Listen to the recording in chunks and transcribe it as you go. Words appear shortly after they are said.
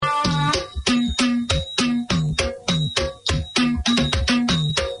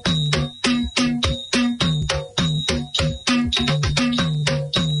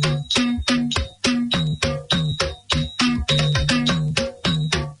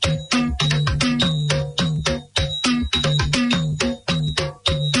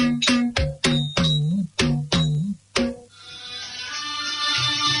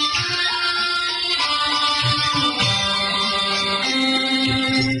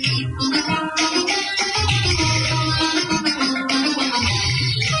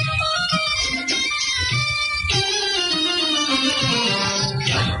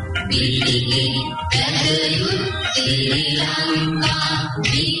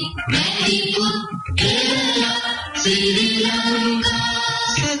Sri Lanka, Sri Lanka,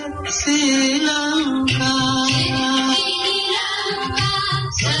 Sri Lanka.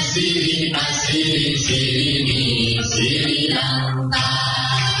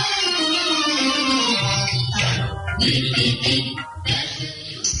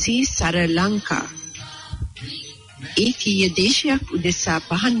 Sara Lanka ඒකීය දේශයක් උදෙසා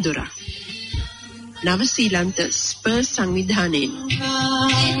පහන්දොරක් නවසීලන්ත ස්පර් සංවිධානයෙන්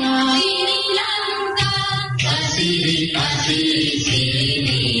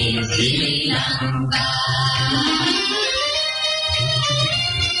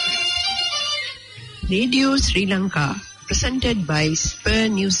Radio Sri Lanka presented by Spur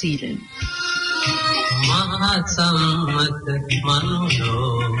New Zealand.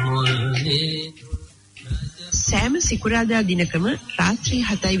 සෑම සිකුරාදා දිනකම රාත්‍රී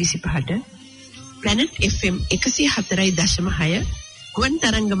 7:25ට Planet FM 104.6 ගුවන්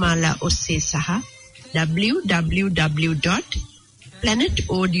තරංගමාලා ඔස්සේ සහ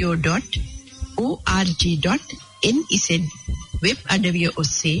www.planetaudio.org.nz වෙබ් අඩවිය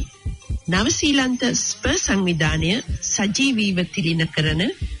ඔස්සේ නවසීලන්ත ස්පර් සංවිධානය සජීවීව තිළින කරන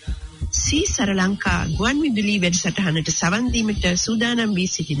Sara Lanka ගුවන් විදුලි වැඩසටහනට සවන් දීමට සූදානම් වී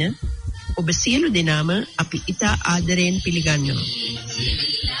සිටින ඔබ සියලු දෙනාම අපි ඉතා ආදරයෙන් පිළිගන්නවා.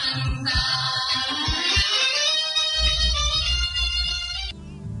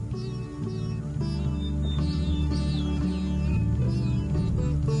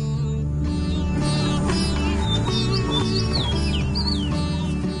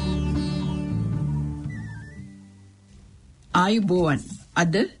 ආයුබෝවන්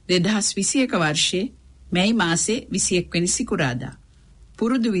අද 2021 වර්ෂයේ මැයි මාසේ 21 වෙනි සිකුරාදා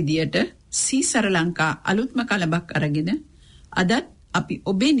පුරුදු විදියට Sara Lanka අලුත්ම කලබක් අරගෙන අදත් අපි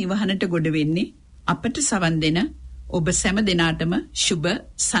ඔබේ නිවහනට ගොඩ වෙන්නේ අපට සවන් දෙන ඔබ සෑම දෙනාටම සුබ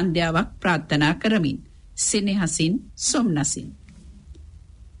සන්ධ්‍යාවක් ප්‍රාර්ථනා කරමින් සෙනෙහසින් සොම්නසින්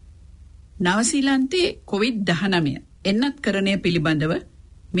නවසීලන්තයේ COVID-19 එන්නත්කරණය පිළිබඳව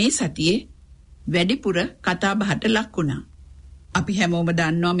මේ සතියේ වැඩිපුර කතා බහට ලක් වුණා. අපි හැමෝම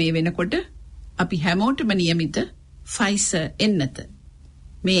දන්නවා මේ වෙනකොට අපි හැමෝටම නියමිත Pfizer එන්නත.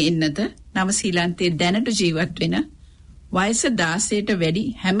 මේ එන්නත නවසීලන්තයේ දැනට ජීවත් වෙන වයස 16ට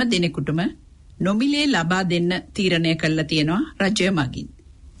වැඩි හැම දෙනෙකුටම නොමිලේ ලබා දෙන්න තීරණය කළා තියෙනවා රජය මගින්.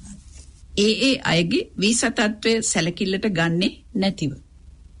 ඒ අයගේ වීසා තත්ත්වය සැලකිල්ලට ගන්නේ නැතිව.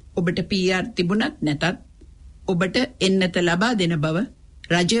 ඔබට PR තිබුණත් නැතත් ඔබට එන්නත ලබා දෙන බව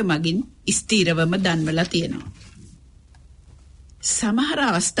රජය මගින් ස්ථීරවම දන්වලා තියෙනවා. සමහර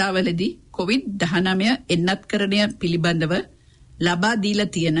අවස්ථාවලදී COVID-19 එන්නත්කරණය පිළිබඳව ලබා දීලා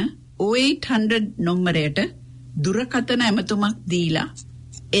තියෙන 0800 නම්බරයට දුරකථන ඇමතුමක් දීලා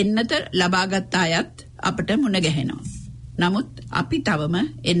එන්නත ලබාගත් අයත් අපට මුණ ගැහෙනවා. නමුත් අපි තවම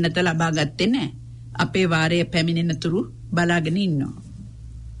එන්නත ලබා ගත්තේ නැහැ. අපේ වාරය පැමිණෙන තුරු බලාගෙන ඉන්නවා.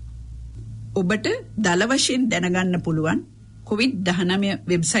 ඔබට දල වශයෙන් දැනගන්න පුළුවන් COVID-19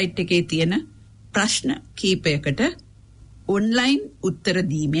 වෙබ්සයිට් එකේ තියෙන ප්‍රශ්න කීපයකට ඔන්ලයින් උත්තර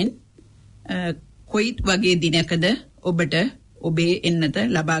දීමෙන් කොයි වගේ දිනකද ඔබට ඔබේ එන්නත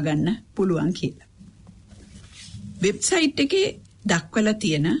ලබා ගන්න පුළුවන් කියලා. වෙබ්සයිට් එකේ දක්වලා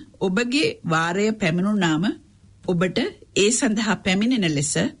තියෙන ඔබගේ වාරය පැමිණුනාම ඔබට ඒ සඳහා පැමිණෙන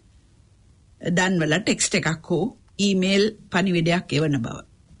ලෙස දන්වලා ටෙක්ස්ට් එකක් හෝ ඊමේල් පණිවිඩයක් එවන බව.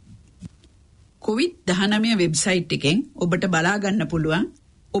 COVID-19 වෙබ්සයිට් එකෙන් ඔබට බලා ගන්න පුළුවන්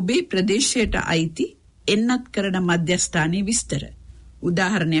ඔබේ ප්‍රදේශයට අයිති එන්නත් කරන මධ්‍යස්ථානයේ විස්තර.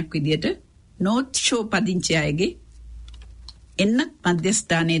 උදාහරණයක් විදියට නෝර්ත් ෂෝ පදිංචි අයගේ එන්නත්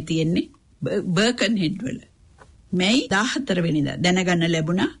මධ්‍යස්ථානයේ තියෙන්නේ බර්කන් හෙඩ් වල. මැයි 14 වෙනිදා දැනගන්න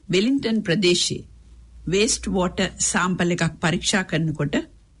ලැබුණා වෙලින්ටන් ප්‍රදේශයේ වේස්ට් වෝටර් සැම්පල් එකක් පරීක්ෂා කරනකොට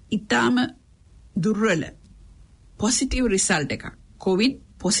ඊටාම දුර්වල පොසිටිව් රිසල්ට් එකක් COVID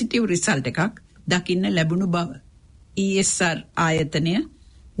පොසිටිව් රිසල්ට් එකක් දකින්න ලැබුණු බව. ESR ආයතනය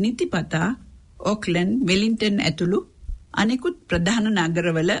නිතිපතා ඔක්ලන්ඩ් වෙලින්ටන් ඇතුළු අනෙකුත් ප්‍රධාන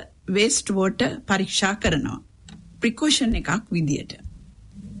නගරවල වේස්ට් වෝටර් පරීක්ෂා කරනවා. ප්‍රිකෝෂන් එකක් විදියට.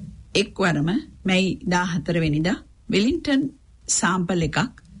 එක්වරම මැයි 14 වෙනිදා වෙලින්ටන් සැම්පල් එකක්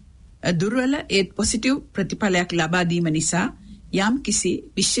දුර්වල ඒත් පොසිටිව් ප්‍රතිඵලයක් ලබා දීම නිසා යම්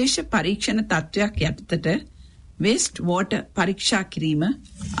කිසි විශේෂ පරීක්ෂණ තත්ත්වයක් යටතට වේස්ට් වෝටර් පරීක්ෂා කිරීම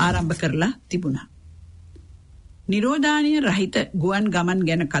ආරම්භ කරලා තිබුණා. නිරෝධානීය රහිත ගුවන් ගමන්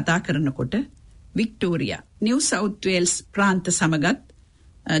ගැන කතා කරනකොට වික්ටෝරියා, නිව් සවුත් වේල්ස් ප්‍රාන්ත සමගත්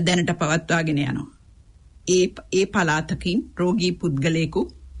දැනට පවත්වාගෙන යනවා. ඒ පළාතකින් රෝගී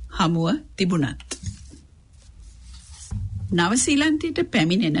පුද්ගලයෙකු හමුව තිබුණත්. නවසීලන්තයට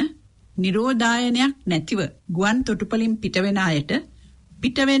පැමිණෙන නිරෝධායනයක් නැතිව ගුවන් තොටුපළින් පිටවෙන අයට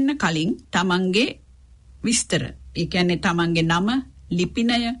පිට වෙන්න කලින් තමන්ගේ විස්තර, ඒ කියන්නේ තමන්ගේ නම,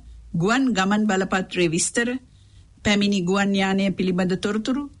 ලිපිනය, ගුවන් ගමන් බලපත්‍රයේ විස්තර, පැමිණි ගුවන් යානය පිළිබඳ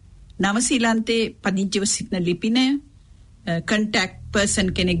තොරතුරු, නවසීලන්තයේ පදිංචිව සිටින ලිපිනය, contact person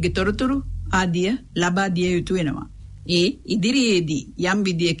කෙනෙක්ගේ තොරතුරු ආදිය ලබා දිය යුතු වෙනවා. ඒ ඉදිරියේදී යම්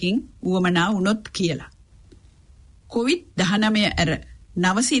විදියකින් උවමනා වුණොත් කියලා. COVID-19 ඇර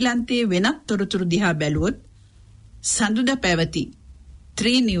නවසීලන්තයේ වෙනත් තොරතුරු දිහා බැලුවොත් සඳුදා පැවති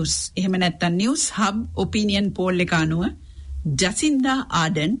 3 News එහෙම නැත්නම් News Hub opinion poll එක අනුව ජසින්දා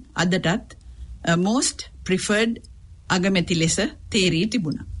ආඩන් අදටත් most preferred අගමැති ලෙස තේරී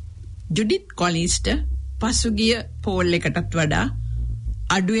තිබුණා. ජුඩිත් කොලින්ස්ට පසුගිය poll එකටත් වඩා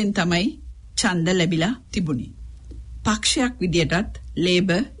අඩුවෙන් තමයි ඡන්ද ලැබිලා තිබුණේ. පක්ෂයක් විදියටත්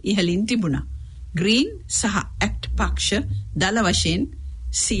ලේබර් ඉහළින් තිබුණා. ග්‍රීන් සහ ඇක්ට් පක්ෂ දල වශයෙන්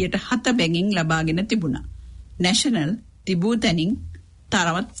 7% බැගින් ලබාගෙන තිබුණා. නැෂනල් තිබූ තැනින්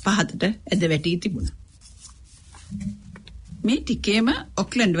තරවත් පහතට ඇද වැටී තිබුණා. මේ ටිකේම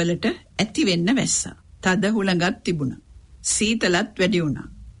ඔක්ලන්ඩ් වලට ඇති වෙන්න වැස්සා. තද හුළඟක් තිබුණා. සීතලත් වැඩි වුණා.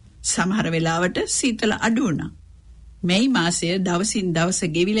 සමහර වෙලාවට සීතල අඩු වුණා. මේ මාසය දවසින් දවස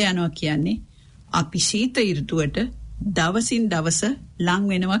ගෙවිලා යනවා කියන්නේ අපි ශීත ඍතුවට දවසින් දවස ලං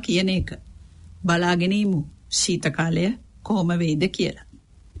වෙනවා කියන එක. බලාගෙන ඉමු ශීත කාලය කොහොම වෙයිද කියලා.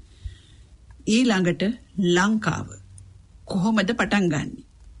 ඊළඟට ලංකාව කොහොමද පටන් ගන්නෙ?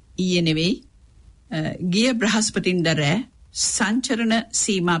 ඊයේ නෙවෙයි ගිය බ්‍රහස්පතින්දා රෑ සංචරණ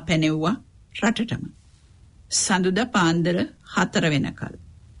සීමා පැනෙව්වා රටටම. සඳුදා පාන්දර 4 වෙනකල්.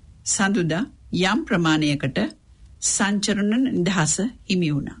 සඳුදා යම් ප්‍රමාණයකට සංචරණ නිදහස හිමි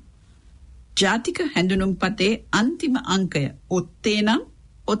වුණා. ජාතික හැඳුනුම්පතේ අන්තිම අංකය ඔත්තේ නම්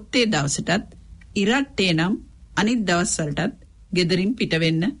ඔත්තේ දවසටත් ඉරට්ටේ නම් අනිත් දවස්වලටත් ගෙදරින් පිට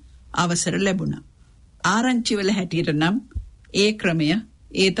වෙන්න අවසර ලැබුණා. ආරංචිවල හැටියට නම් ඒ ක්‍රමය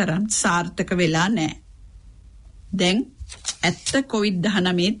ඒ තරම් සාර්ථක වෙලා නැහැ. දැන් ඇත්ත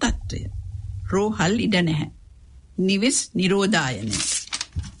COVID-19 තත්ත්වය. රෝහල් ඉඩ නැහැ. නිවෙස් නිරෝධායනය.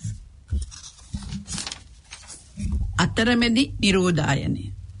 අතරමැදි නිරෝධායනය.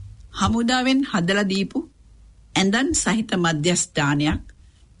 හමුදාවෙන් හදලා දීපු ඇඳන් සහිත මධ්‍යස්ථානයක්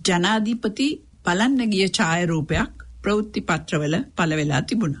ජනාධිපති බලන්න ගිය ඡායාරූපයක් ප්‍රවෘත්ති පත්‍රවල පළ වෙලා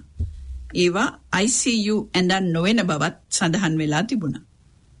තිබුණා. ඒවා ICU ඇඳන් නොවන බවත් සඳහන් වෙලා තිබුණා.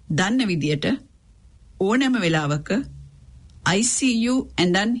 දන්න විදියට ඕනෑම වෙලාවක ICU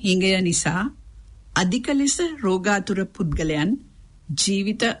ඇඳන් හිඟය නිසා අධික ලෙස රෝගාතුර පුද්ගලයන්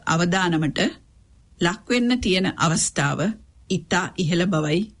ජීවිත අවදානමට ලක් වෙන්න තියෙන අවස්ථාව ඉතා ඉහළ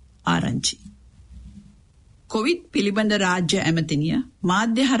බවයි ආරංචි. කොවිඩ් පිළිබඳ රාජ්‍ය ඇමතිනිය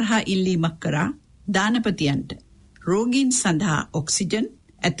මාධ්‍ය හරහා ඉල්ලීමක් කරා දානපතියන්ට රෝගීන් සඳහා ඔක්සිජන්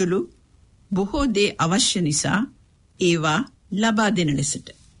ඇතුළු බොහෝ දේ අවශ්‍ය නිසා ඒවා ලබා දෙන ලෙසට.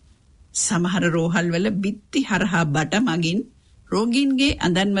 සමහර රෝහල්වල බිත්ති හරහා බට මගින් රෝගීන්ගේ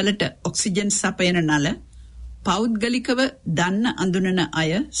අඳන්වලට ඔක්සිජන් සපයන නල පෞද්ගලිකව දන්න අඳුනන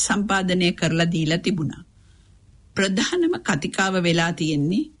අය සම්පාදනය කරලා දීලා තිබුණා. ප්‍රධානම කතිකාව වෙලා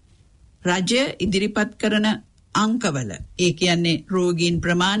තියෙන්නේ රජය ඉදිරිපත් කරන අංකවල. ඒ කියන්නේ රෝගීන්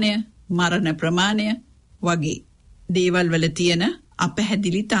ප්‍රමාණය, මරණ ප්‍රමාණය වගේ දේවල් වල තියෙන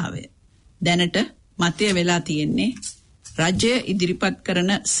අපැහැදිලිතාවය. දැනට මතය වෙලා තියෙන්නේ රජය ඉදිරිපත්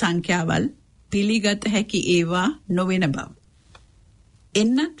කරන සංඛ්‍යාවල් පිළිගත හැකි ඒවා නොවන බව.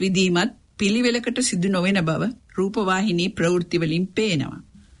 එන්නත් විදීමත් පිළිවෙලකට සිදු නොවන බව රූපවාහිනී ප්‍රවෘත්ති වලින් පේනවා.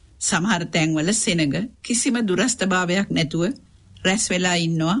 සමහර තැන්වල සෙනඟ කිසිම දුරස්ථභාවයක් නැතුව රැස් වෙලා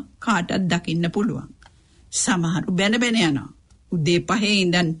ඉන්නවා කාටත් දකින්න පුළුවන්. සමහරු බැන යනවා. උදේ 5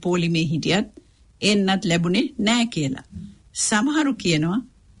 ඉඳන් පොලිමේ හිටියත් එන්නත් ලැබුණේ නැහැ කියලා. සමහරු කියනවා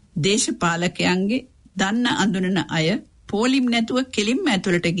දේශපාලකයන්ගේ දන්න අඳුනන අය පොලිම් නැතුව කෙලින්ම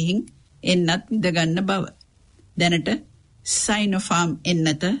ඇතුළට ගිහින් එන්නත් ඉඳගන්න බව. දැනට සයිනෝෆාම්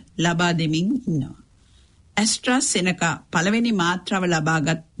එන්නත ලබා දෙමින් ඉන්නවා. ඇස්ට්‍රාසෙනකා පළවෙනි මාත්‍රාව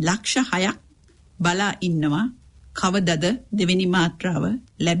ලබාගත් ලක්ෂ 6ක් බලා ඉන්නවා කවදද දෙවෙනි මාත්‍රාව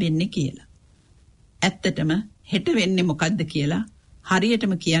ලැබෙන්නේ කියලා. ඇත්තටම හෙට වෙන්නේ මොකද්ද කියලා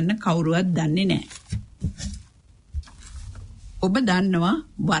හරියටම කියන්න කවුරුවත් දන්නේ නැහැ. ඔබ දන්නවා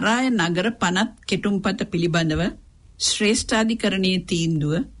වරාය නගර පනත් කෙටුම්පත පිළිබඳව ශ්‍රේෂ්ඨාධිකරණයේ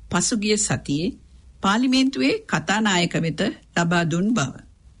තීන්දුව පසුගිය සතියේ පාර්ලිමේන්තුවේ කතානායක වෙත ලබා දුන් බව.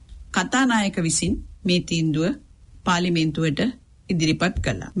 කතානායක විසින් මේ තීන්දුව පාර්ලිමේන්තුවට ඉදිරිපත්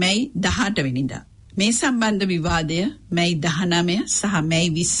කළා. මැයි 18 වෙනිදා. මේ සම්බන්ධ විවාදය මැයි 19 සහ මැයි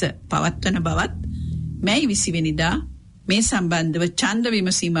 20 පවත්වන බවත් මැයි 20 වෙනිදා මේ සම්බන්ධව ඡන්ද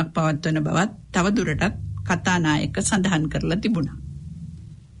විමසීමක් පවත්වන බවත් තවදුරටත් කතානායක සඳහන් කරලා තිබුණා.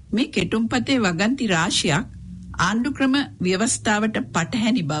 මේ කෙටුම්පතේ වගන්ති රාශියක් ආණ්ඩුක්‍රම ව්‍යවස්ථාවට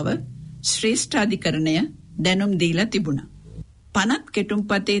පටහැනි බව ශ්‍රේෂ්ඨාධිකරණය දැනුම් දීලා තිබුණා. පනත්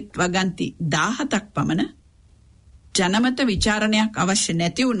කෙටුම්පතේ වගන්ති 17ක් පමණ ජනමත විචාරණයක් අවශ්‍ය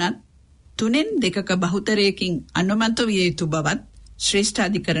නැති වුණත් 3/2ක බහුතරයකින් අනුමත විය යුතු බවත්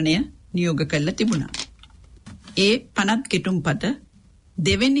ශ්‍රේෂ්ඨාධිකරණය නියෝග කළා තිබුණා. ඒ පනත් කෙටුම්පත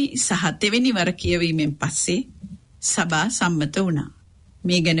දෙවෙනි සහ තෙවෙනි වර කියවීමෙන් පස්සේ සභා සම්මත වුණා.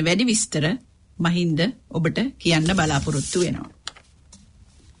 මේ ගැන වැඩි විස්තර මහින්ද ඔබට කියන්න බලාපොරොත්තු වෙනවා.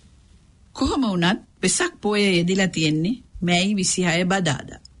 කොහොම වුණත් වෙසක් පෝය යෙදිලා තියෙන්නේ මැයි 26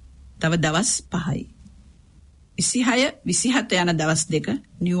 බදාදා. තව දවස් 5යි. 26 27 යන දවස් දෙක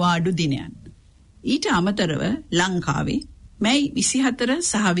නිවාඩු දිනයන්. ඊට අමතරව ලංකාවේ මැයි 24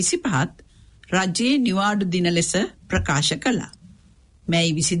 සහ 25ත් රජයේ නිවාඩු දින ලෙස ප්‍රකාශ කළා.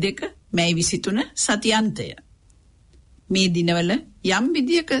 මැයි 22 මැයි 23 සතියන්තය. මේ දිනවල යම්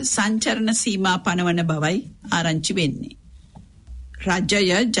විදියක සංචරණ සීමා පනවන බවයි ආරංචි වෙන්නේ.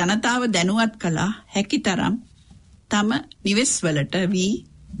 රජය ජනතාව දැනුවත් කළා හැකිතරම් තම නිවෙස්වලට වී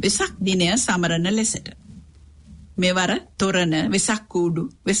වෙසක් දිනය සමරන ලෙසට. මෙවර තොරණ වෙසක් කූඩු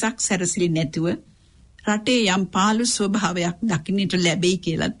වෙසක් සැරසිලි නැතුව රටේ යම් පාළු ස්වභාවයක් දකින්නට ලැබෙයි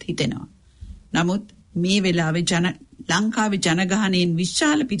කියලාත් හිතෙනවා. නමුත් මේ වෙලාවේ ලංකාවේ ජනගහනයෙන්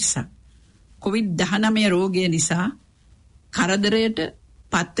විශාල පිරිසක් COVID-19 රෝගය නිසා කරදරයට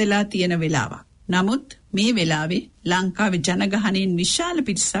පත් වෙලා තියෙන වෙලාවක්. නමුත් මේ වෙලාවේ ලංකාවේ ජනගහනයෙන් විශාල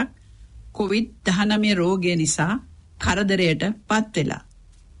පිරිසක් COVID-19 රෝගය නිසා කරදරයට පත් වෙලා.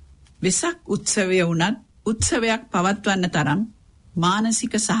 වෙසක් උත්සවය වුණත් උත්සවයක් පවත්වන්න තරම්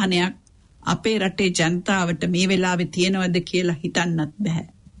මානසික සහනයක් අපේ රටේ ජනතාවට මේ වෙලාවේ තියෙනවද කියලා හිතන්නත් බෑ.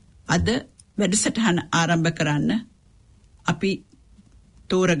 අද වැඩසටහන ආරම්භ කරන්න අපි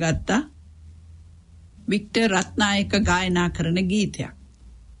තෝරගත්තා වික්ටර් රත්නායක ගායනා කරන ගීතයක්.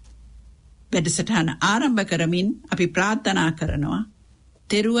 වැඩසටහන ආරම්භ කරමින් අපි ප්‍රාර්ථනා කරනවා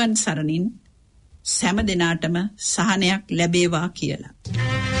තෙරුවන් සරණින් සෑම දිනාටම සහනයක් ලැබේවා කියලා.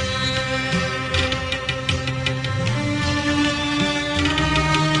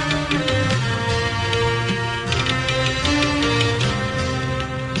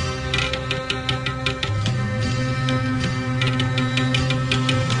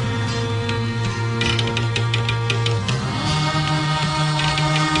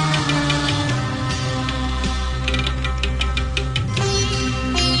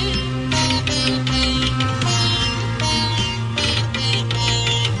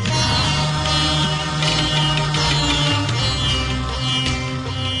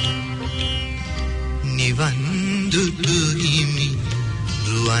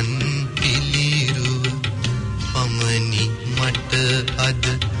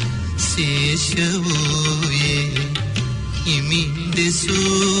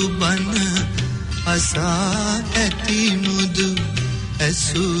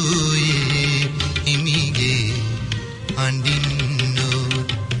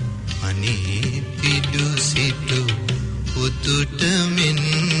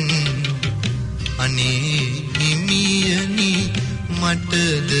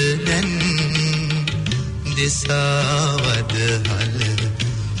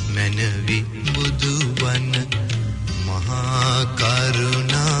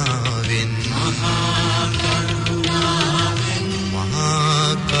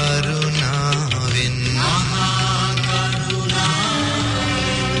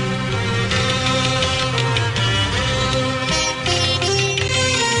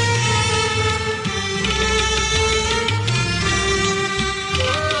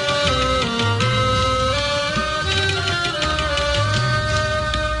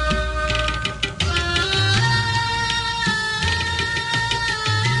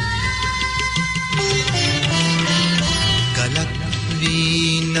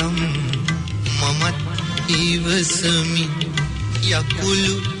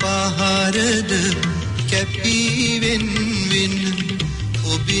 යකුළු පහරද කැපිවෙන් වෙන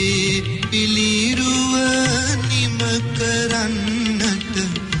ඔබේ පිළිරුව නිම කරන්නට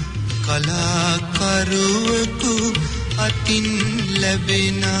කලාකරුවෙකු අතින්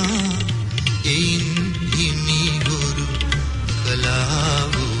ලැබෙන එයින් හිමිහුරු කලා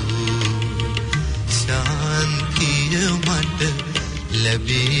වූ ශාන්තිය මට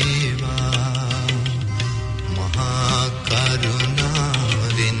ලැබේවා මහා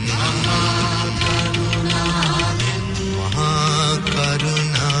කරුණාවෙන් මහා කරුණාවෙන් මහා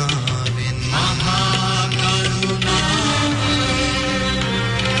කරුණාවෙන් මහා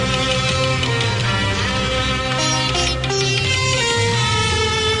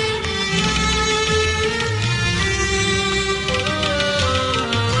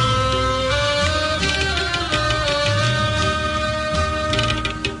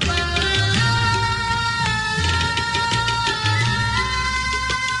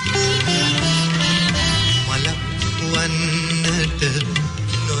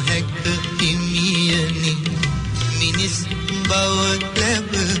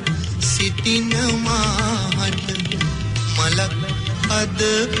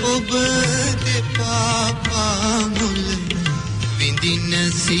අද ඔබ දෙපා පාමුල විඳින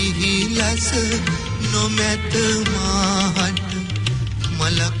සිහිලස නොමැත මාහට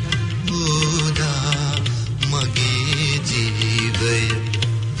මලක් උදා මගේ ජීවය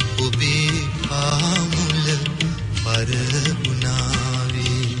ඔබේ පාමුල පරුණාවේ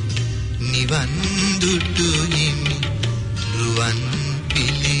නිවන් දුටු හිමි රුවන්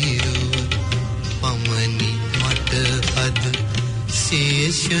පිළිරුව පමණි මට අද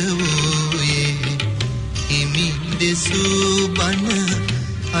ශේෂ වූයේ හිමි දෙසූ බණ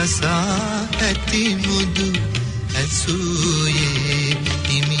අසා ඇති මුදු ඇසූයේ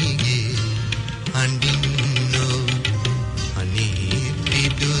හිමිගේ හඬින්නෝ අනේ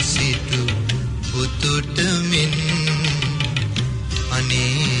පිදු සිටු පුතුට මෙන්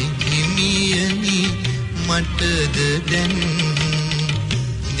අනේ හිමියනි මටද දැන්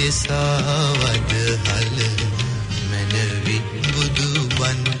දෙසාවද හල මැනවි බුදු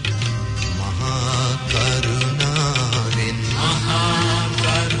බණ මහා කරුණාවෙන් මහා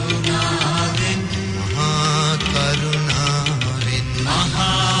කරුණාවෙන් මහා කරුණාවෙන්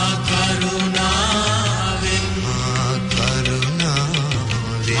මහා කරුණාවෙන් මහා කරුණාවෙන්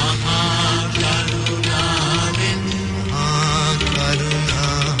මහා කරුණාවෙන් මහා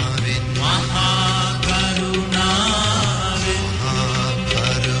කරුණාවෙන් මහා කරුණාවෙන් මහා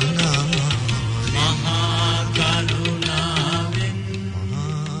කරුණාවෙන් මහා කරුණාවෙන්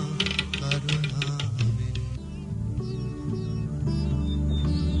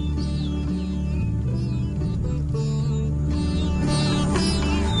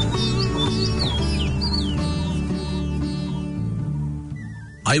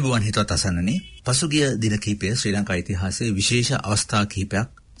අයිබෝවන් හිතවත් අසන්නනේ පසුගිය දින කිහිපය ශ්‍රී ලංකා ඉතිහාසයේ විශේෂ අවස්ථා කිහිපයක්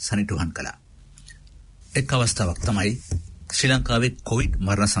සනිටුහන් කළා. එක් අවස්ථාවක් තමයි ශ්‍රී ලංකාවේ කොවිඩ්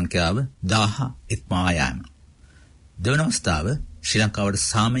මරණ සංඛ්‍යාව 1000 ඉක්මවා යාම. දෙවන අවස්ථාව ශ්‍රී ලංකාවට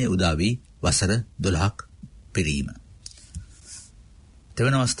සාමය උදා වී වසර 12ක් පිරීම.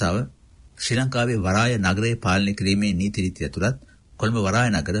 දෙවන අවස්ථාව ශ්‍රී ලංකාවේ වරාය නගරය පාලනය කිරීමේ නීති රීති ඇතුළත් කොළඹ වරාය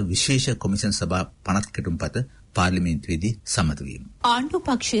නගර විශේෂ කොමිෂන් සභා 50 කෙටුම්පත පාර්ලිමේන්තුවේදී සමත වීම. ආණ්ඩු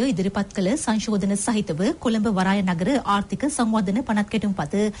පක්ෂය ඉදිරිපත් කළ සංශෝධන සහිතව කොළඹ වරාය නගර ආර්ථික සංවර්ධන 50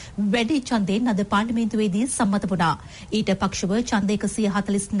 කෙටුම්පත වැඩි ඡන්දයෙන් අද පාර්ලිමේන්තුවේදී සම්මත වුණා. ඊට පක්ෂව ඡන්ද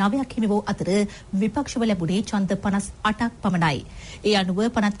 149ක් හිමි වූ අතර විපක්ෂව ලැබුණේ ඡන්ද 58ක් පමණයි. ඒ අනුව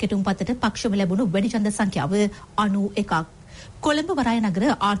 50 කෙටුම්පතට පක්ෂව ලැබුණු වැඩි ඡන්ද සංඛ්‍යාව 91ක්. කොළඹ වරාය නගර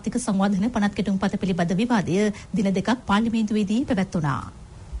ආර්ථික සංවර්ධන 50 කෙටුම්පත පිළිබඳ විවාදය දින දෙකක් පාර්ලිමේන්තුවේදී පැවැත්වුණා.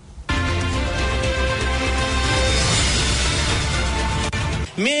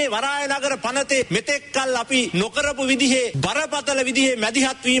 මේ වරාය නගර පනතේ මෙතෙක්කල් අපි නොකරපු විදිහේ බරපතල විදිහේ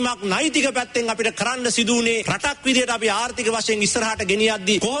මැදිහත් වීමක් නෛතික පැත්තෙන් අපිට කරන්න සිදුුනේ රටක් විදිහට අපි ආර්ථික වශයෙන් ඉස්සරහට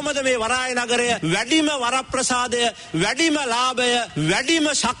ගෙනියද්දී කොහොමද මේ වරාය නගරය වැඩිම වරප්‍රසාදය වැඩිම ලාභය වැඩිම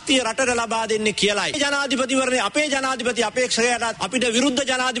ශක්තිය රටට ලබා දෙන්නේ කියලායි. ජනාධිපතිවරණේ අපේ ජනාධිපති අපේක්ෂකයාට අපිට විරුද්ධ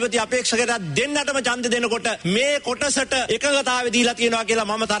ජනාධිපති අපේක්ෂකයාට දෙන්නටම ඡන්ද දෙනකොට මේ කොටසට එකඟතාවය දීලා තියෙනවා කියලා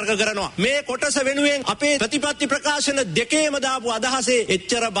මම තර්ක කරනවා. මේ කොටස වෙනුවෙන් අපේ ප්‍රතිපත්ති ප්‍රකාශන දෙකේම දාපු අදහසේ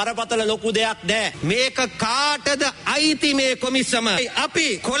එච්චර බරපතල ලොකු දෙයක් නෑ. මේක කාටද අයිති මේ කොමිසම? අපි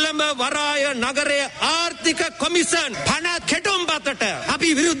කොළඹ වරාය නගරයේ ආර්ථික කොමිසම් 50 කෙටුම්පතට අපි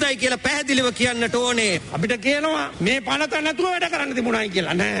විරුද්ධයි කියලා පැහැදිලිව කියන්නට ඕනේ. අපිට කියනවා මේ පනත නැතුව වැඩ කරන්න තිබුණායි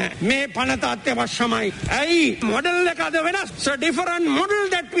කියලා. නෑ. මේ පනත අත්‍යවශ්‍යමයි. ඇයි මොඩල් එක අද වෙනස්? So different model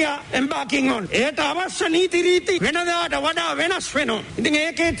that we are embarking on. ඒට අවශ්‍ය නීති රීති වෙනදාට වඩා වෙනස් වෙනවා. ඉතින්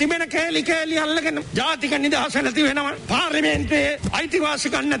ඒකේ තිබෙන කෑලි අල්ලගෙන ජාතික නිදහස නැති වෙනවා. පාර්ලිමේන්තුවේ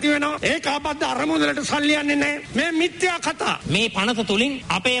අයිතිවාසිකම් නැති වෙනවා. ඒක ආබද්ධ අරමුදලට සල්ලි යන්නේ නැහැ. මේ මිත්‍යා කතා. මේ පනත තුලින්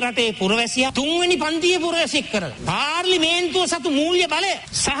අපේ රටේ පුරවැසියා තුන්වෙනි පන්තියේ පුරවැසියෙක් කරලා පාර්ලිමේන්තුව සතු මූල්‍ය බලය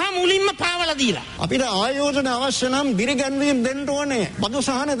සහ මුලින්ම පාවලා දීලා අපිට ආයෝජන අවශ්‍ය නම් දිරිගැන්වීම් දෙන්න ඕනේ. බදු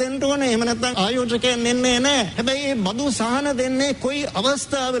සහන දෙන්න ඕනේ. එහෙම නැත්නම් ආයෝජකයන් එන්නේ නැහැ. හැබැයි මේ බදු සහන දෙන්නේ කොයි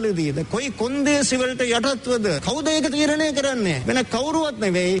අවස්ථාවලදීද? කොයි කොන්දේසි වලට යටත්වද? කවුද ඒක තීරණය කරන්නේ? වෙන කවුරුවත්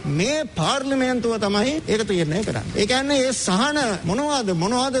නෙවෙයි. මේ පාර්ලිමේන්තුව තමයි ඒක තීරණය කරන්නේ. ඒ කියන්නේ ඒ සහන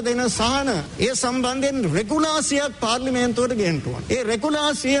මොනවද දෙන සහන? ඒ සම්බන්ධයෙන් රෙගුලාසියක් පාර්ලිමේන්තුවට ගේන්න ඕන. ඒ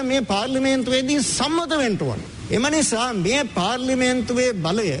රෙගුලාසිය මේ පාර්ලිමේන්තුවේදී සම්මත වෙන්න ඕන. එම නිසා මේ පාර්ලිමේන්තුවේ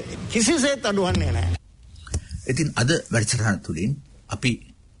බලය කිසිසේත් අඩුවන්නේ නැහැ. ඉතින් අද වැඩසටහන තුලින් අපි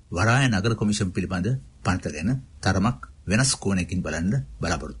වරාය නගර කොමිෂන් පිළිබඳ පනත ගැන තරමක් වෙනස් කෝණයකින් බලන්න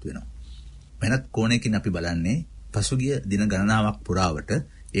බලාපොරොත්තු වෙනවා. වෙනත් කෝණයකින් අපි බලන්නේ පසුගිය දින ගණනාවක් පුරාවට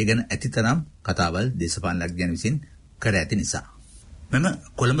ඒ ගැන ඇතිතරම් කතාවල් දේශපාලනඥයන් විසින් කර ඇති නිසා. මෙම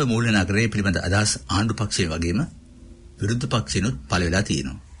කොළඹ මූල්‍ය නගරයේ පිළිබඳ අදහස් ආණ්ඩු පක්ෂයේ වගේම විරුද්ධ පක්ෂිනුත් පළ වෙලා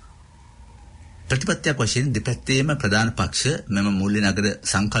තියෙනවා. ප්‍රතිපත්තියක් වශයෙන් දෙපැත්තේම ප්‍රධාන පක්ෂ මෙම මූල්‍ය නගර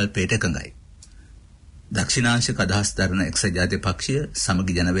සංකල්පයට එකඟයි. දක්ෂිණාංශික අදහස් දරන එක්සත් ජාතික පක්ෂය,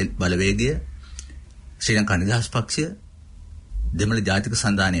 සමගි ජන බලවේගය, ශ්‍රී ලංකා නිදහස් පක්ෂය, දෙමළ ජාතික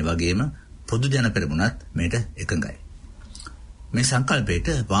සන්ධානය වගේම පොදු ජන පෙරමුණත් මේට එකඟයි. මේ සංකල්පයට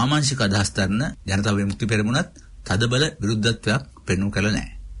වාමාංශික අදහස් දරන ජනතා විමුක්ති පෙරමුණත් තදබල විරුද්ධත්වයක් පෙන්වු කළ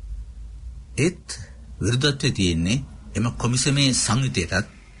නැහැ. ඒත් විරුද්ධත්වයේ තියෙන්නේ එම කොමිසමේ සංයුතියටත්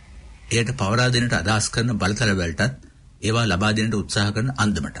එයට පවරා දෙන්නට අදහස් කරන බලතල වලටත් ඒවා ලබා දෙන්නට උත්සාහ කරන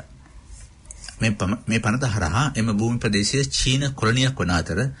අන්දමට. මේ පනත හරහා එම භූමි ප්‍රදේශයේ චීන කොලනියක් වන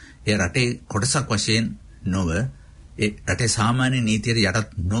අතර එය රටේ කොටසක් වශයෙන් නොව ඒ රටේ සාමාන්‍ය නීතියට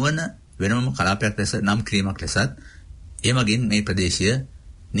යටත් නොවන වෙනම කලාපයක් ලෙස නම් කිරීමක් ලෙසත් එමගින් මේ ප්‍රදේශය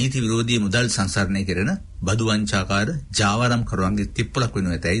නීති විරෝධී මුදල් සංසරණය කරන බදු වංචාකාර ජාවාරම් කරුවන්ගේ තිප්පලක් වෙනු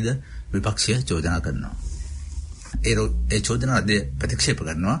ඇතැයිද විපක්ෂය චෝදනා කරනවා. ඒ චෝදනා අද ප්‍රතික්ෂේප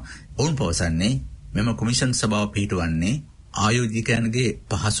කරනවා. ඔවුන් පවසන්නේ මෙම කොමිෂන් සභාව පිහිටවන්නේ ආයෝජකයන්ගේ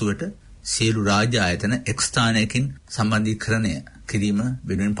පහසුවට සියලු රාජ්‍ය ආයතන එක් ස්ථානයකින් සම්බන්ධීකරණය කිරීම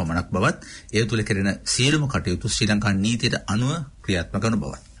වෙනුවෙන් පමණක් බවත්, ඒ තුළ කෙරෙන සියලුම කටයුතු ශ්‍රී ලංකා නීතියට අනුව ක්‍රියාත්මක වන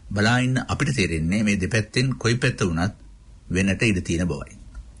බවත්. බලා ඉන්න අපිට තේරෙන්නේ මේ දෙපැත්තෙන් කොයි පැත්ත වුණත් වෙන්නට ඉඩ තියෙන බවයි.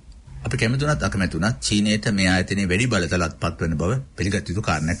 අපි කැමති වුණත් අකමැති වුණත් චීනයට මේ ආයතනයේ වැඩි බලතලත් පත්වන බව පිළිගත යුතු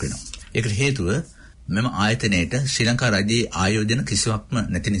කාරණයක් වෙනවා. ඒකට හේතුව මෙම ආයතනයේට ශ්‍රී ලංකා රජයේ ආයෝජන කිසිවක්ම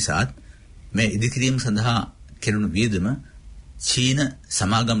නැති නිසාත් මේ ඉදිකිරීම සඳහා කෙරුණු වියදම චීන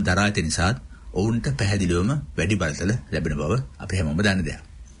සමාගම් දරා ඇති නිසාත් ඔවුන්ට පැහැදිලිවම වැඩි බලතල ලැබෙන බව අපි හැමෝම දන්න දෙයක්.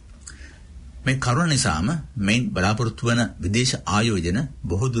 මේ කරුණ නිසාම මෙයින් බලාපොරොත්තු වන විදේශ ආයෝජන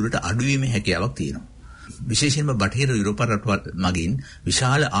බොහෝ දුරට අඩුවීමේ හැකියාවක් තියෙනවා. විශේෂයෙන්ම බටහිර යුරෝපා රටවල් මගින්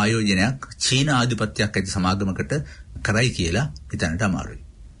විශාල ආයෝජනයක් චීන ආධිපත්‍යයක් ඇති සමාගමකට කරයි කියලා හිතන්නට අමාරුයි.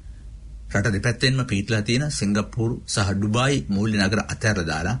 රට දෙපැත්තෙන්ම පිටලා තියෙන සිංගප්පූරු සහ ඩුබායි මූල්‍ය නගර අතහැරලා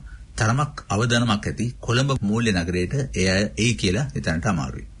දාලා තරමක් අවදානමක් ඇති කොළඹ මූල්‍ය නගරයට එයි කියලා හිතන්නට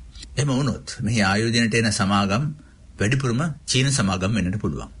අමාරුයි. එහෙම වුණොත් මේ ආයෝජනයට එන සමාගම් වැඩිපුරම චීන සමාගම් වෙන්නට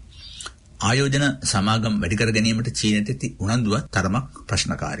පුළුවන්. ආයෝජන සමාගම් වැඩි කර ගැනීමට චීනයට ඇති උනන්දුවත් තරමක්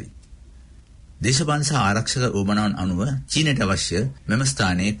ප්‍රශ්නකාරී. දේශපාලන සහ ආරක්ෂක උවමනාවන් අනුව චීනයට අවශ්‍ය මෙම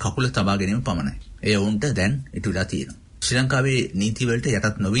ස්ථානයේ කකුල තබා ගැනීම පමණයි. එය ඔවුන්ට දැන් ඉටුලා තියෙනවා. ශ්‍රී ලංකාවේ නීති වලට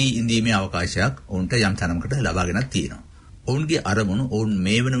යටත් නොවී ඉඳීමේ අවකාශයක් ඔවුන්ට යම් තරමකට ලබාගෙනත් තියෙනවා. ඔවුන්ගේ අරමුණු ඔවුන්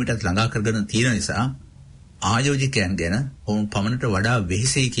මේ වන විටත් ළඟා කරගෙන තියෙන නිසා ආයෝජකයන් ගැන ඔවුන් පමණට වඩා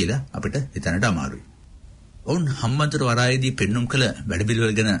වෙහෙසෙයි කියලා අපිට හිතන්නට අමාරුයි. ඔවුන් හම්බන්තොට වරායේදී පෙන්눔 කළ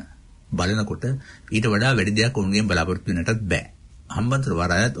වැඩපිළිවෙල ගැන බලනකොට ඊට වඩා වැඩි දෙයක් ඔවුන්ගෙන් බලාපොරොත්තු වෙන්නටත් බෑ. හම්බන්තොට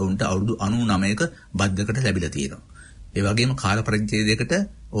වරායත් ඔවුන්ට අවුරුදු 99ක බද්දකට ලැබිලා තියෙනවා. ඒ වගේම කාල පරිච්ඡේදයකට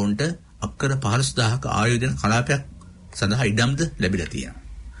ඔවුන්ට අක්කර 15000ක ආයෝජන කලාපයක් සඳහා ඉඩම්ද ලැබිලා තියෙනවා.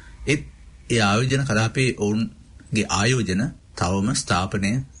 ඒ ආයෝජන කලාපයේ ඔවුන්ගේ ආයෝජන තවම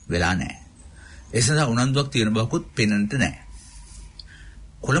ස්ථාපනය වෙලා නැහැ. ඒ සඳහා උනන්දුවක් තියෙන බවකුත් පෙනෙන්නට නැහැ.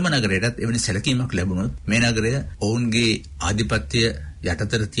 කොළඹ නගරයටත් එවැනි සැලකීමක් ලැබුණොත් මේ නගරය ඔවුන්ගේ ආධිපත්‍ය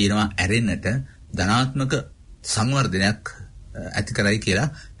යටතට තියෙනවා ඇරෙන්නට ධනාත්මක සංවර්ධනයක් ඇති කරයි කියලා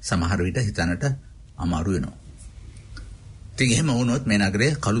සමහර විට හිතන්නට අමාරු වෙනවා. ඉතින් එහෙම වුණොත් මේ නගරය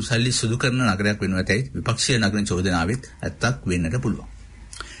කළු සල්ලි සුදු කරන නගරයක් වෙනු ඇතැයි විපක්ෂීය නගර චෝදනාවෙත් ඇත්තක් වෙන්නට පුළුවන්.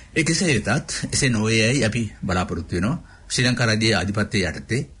 ඒ කෙසේ වෙතත් එසේ නොවේයයි අපි බලාපොරොත්තු වෙනවා. ශ්‍රී ලංකා රජයේ ආධිපත්‍ය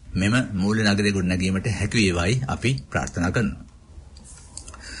යටතේ මෙම මූල්‍ය නගරය ගොඩනැගීමට හැකි වේවායි අපි ප්‍රාර්ථනා කරනවා.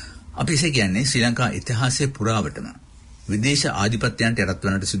 අපි එසේ කියන්නේ ශ්‍රී ලංකා ඉතිහාසයේ පුරාවටම විදේශ ආධිපත්‍යයන්ට යටත්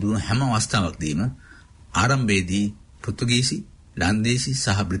වන්නට සිදුවන හැම අවස්ථාවකදීම ආරම්භයේදී පෘතුගීසි, ලන්දේසි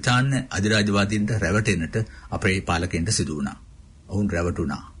සහ බ්‍රිතාන්‍ය අධිරාජ්‍යවාදීන්ට රැවටෙන්නට අපේ පාලකයන්ට සිදු වුණා. ඔවුන්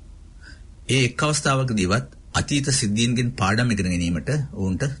රැවටුණා. ඒ එක් අවස්ථාවකදීවත් අතීත සිද්ධීන්ගෙන් පාඩම් ඉගෙන ගැනීමට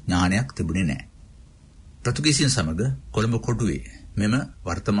ඔවුන්ට ඥානයක් තිබුණේ නැහැ. පෘතුගීසියන් සමග කොළඹ කොටුවේ මෙම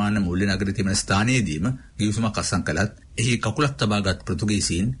වර්තමාන මූල්‍ය නගරයේ තිබෙන ස්ථානයේදීම ගිවිසුමක් අත්සන් කළත් එහි කකුලක් තබාගත්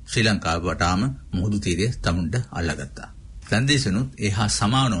පෘතුගීසීන් ශ්‍රී ලංකාව වටාම මුහුදු තීරය තමුන්ට අල්ලාගත්තා. ලන්දේසිනුත් එහා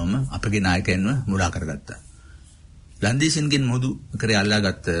සමානවම අපගේ නායකයන්ව මුලා කරගත්තා. ලන්දේසින්ගෙන් මුහුදු කරේ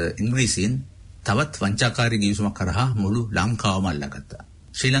අල්ලාගත් ඉංග්‍රීසීන් තවත් වංචාකාරී ගිවිසුමක් කරහා මුළු ලංකාවම අල්ලාගත්තා.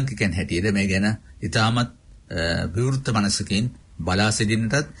 ශ්‍රී ලංකිකයන් හැටියට මේ ගැන ඉතාමත් විවෘත මනසකින් බලා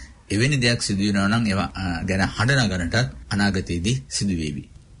සිටින්නටත් එවැනි දෙයක් සිදු වෙනවා නම් ඒවා ගැන හඬ නගන්නටත් අනාගතයේදී සිදු වේවි.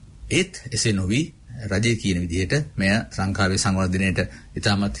 ඒත් එසේ නොවි රජය කියන විදිහට මෙය ලංකාවේ සංවර්ධනයට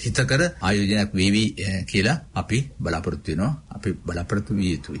ඉතාමත් හිතකර ආයෝජනයක් වේවි කියලා අපි බලාපොරොත්තු වෙනවා. අපි බලාපොරොත්තු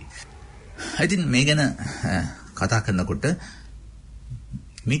විය යුතුයි. ඉතින් මේ ගැන කතා කරනකොට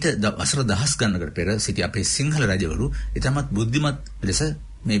මීට වසර දහස් ගණනකට පෙර සිටි අපේ සිංහල රජවරු ඉතාමත් බුද්ධිමත් ලෙස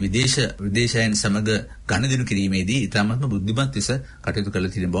මේ විදේශයන් සමග ගනුදෙනු කිරීමේදී ඉතාමත්ම බුද්ධිමත් ලෙස කටයුතු කළ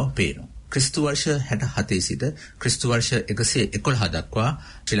තියෙන බව පේනවා. ක්‍රිස්තු වර්ෂ 67 සිට ක්‍රිස්තු වර්ෂ 111 දක්වා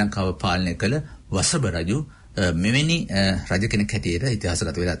ශ්‍රී ලංකාව පාලනය කළ වසබ රජු මෙවැනි රජ කෙනෙක් හැටියට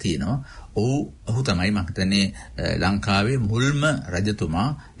ඉතිහාසගත වෙලා තියෙනවා. ඔහු තමයි මම හිතන්නේ ලංකාවේ මුල්ම රජතුමා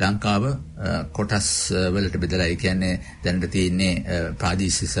ලංකාව කොටස් වලට බෙදලා ඒ කියන්නේ දැනට තියෙන්නේ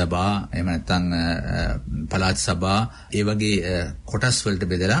ප්‍රාදේශීය සභා එහෙම නැත්නම් පළාත් සභා ඒ වගේ කොටස් වලට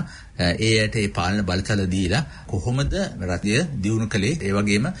බෙදලා ඒයට ඒ පාලන බලතල දීලා කොහොමද රටය දියුණු කළේ ඒ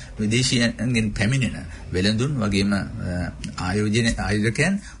වගේම විදේශීයන්ගෙන් පැමිණෙන වෙළඳුන් වගේම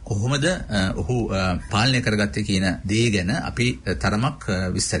ආයෝජකයන් කොහොමද ඔහු පාලනය කරගත්තේ කියන දේ ගැන අපි තරමක්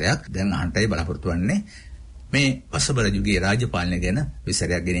විස්තරයක් දැන් අහන්නයි බලාපොරොත්තු වෙන්නේ. මේ වසබ රජුගේ රාජ්‍ය පාලනය ගැන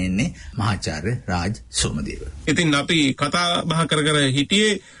විස්තරයක් ගෙන ඉන්නේ මහාචාර්ය රාජ් සෝමදේව. ඉතින් අපි කතා බහ කර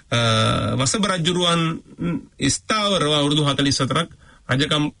හිටියේ වසබ රජුරුවන් ස්ථාවරව අවුරුදු 44ක්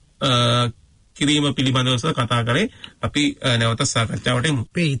රජකම් කිරීම පිළිබඳව කතා කරේ. අපි නැවත සාකච්ඡාවට එමු.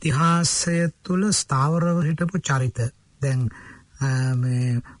 අපේ ඉතිහාසය තුල ස්ථාවරව හිටපු චරිත දැන්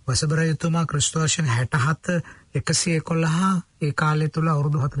මේ වසබ රජතුමා ක්‍රිස්තු වර්ෂ 67 111 ඒ කාලය තුල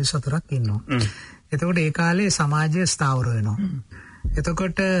අවුරුදු 44ක් ඉන්නවා. එතකොට ඒ කාලේ සමාජය ස්ථාවර වෙනවා.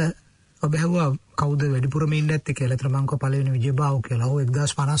 එතකොට ඔබ ඇහුවා කවුද වැඩිපුරම ඉන්නේ නැත්තේ කියලා. ඒතර මම කව පළවෙනි විජයබාහු කියලා. ඔහු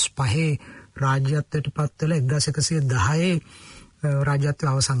 1055 රාජ්‍යත්වයට පත් වෙලා 1110 රාජ්‍යත්වය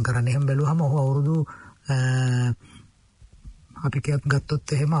අවසන් කරන්නේ. එහෙම බැලුවම ඔහු අවුරුදු අපි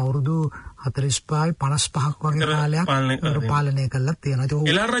ගත්තොත් එහෙම අවුරුදු 45 55ක් වගේ කාලයක් පාලනය කළා තියෙනවා.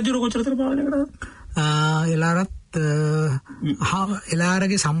 එලාර රජුර කොච්චරද පාලනය කරා? එලාරත්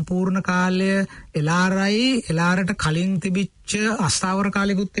එලාරගේ සම්පූර්ණ කාලය එලාරට කලින් තිබිච්ච අස්ථාවර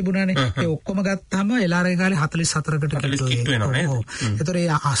කාලෙකුත් තිබුණානේ. ඒ ඔක්කොම ගත්තාම එලාරගේ කාලේ 44කට කිට්ටු වෙනවා. ඒතර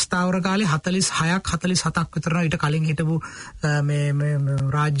ඒ අස්ථාවර කාලේ 46ක් 47ක් විතර ඊට කලින් හිටපු මේ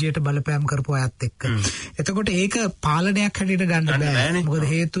රාජ්‍යයට බලපෑම් කරපු අයත් එක්ක. එතකොට ඒක පාලනයක් හැටියට ගන්න බෑ. මොකද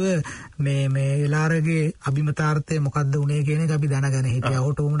හේතුව මේ එලාරගේ අභිමතාර්ථය මොකද්ද උනේ කියන එක අපි දැනගෙන හිටියා.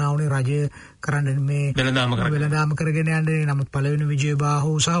 ඔහුට උනා උනේ රජය කරන්න මේ වෙළඳාම කරගෙන යන්නේ. නමුත් පළවෙනි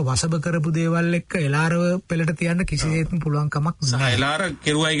විජයබාහු සහ වසබ කරපු දේවල් එක්ක එලාරව පෙළට තියන්න කිසිසේත්ම පුළුවන් කමක් නැහැ. එලාර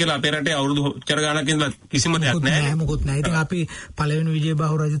කෙරුවයි කියලා අපේ රටේ අවුරුදු චර ගානක් ඉඳලා කිසිම දෙයක් නැහැ. මොකුත් නැහැ. ඉතින් අපි පළවෙනි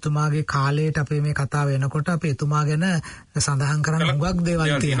විජයබාහු රජතුමාගේ කාලයට අපේ මේ කතාව එනකොට අපි එතුමා ගැන සඳහන් කරන්න හුඟක්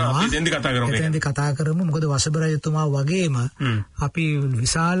දේවල් තියෙනවා. එතෙන්දී කතා කරමු. මොකද වසබ රජතුමා වගේම අපි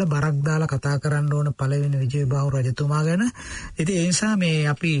විශාල බරක් දාලා කතා කරන්න ඕන පළවෙනි විජයබාහු රජතුමා ගැන. ඉතින් ඒ නිසා මේ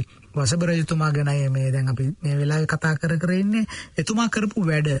අපි වසබ රජතුමා ගැනයි මේ දැන් අපි මේ වෙලාවේ කතා කර ඉන්නේ. එතුමා කරපු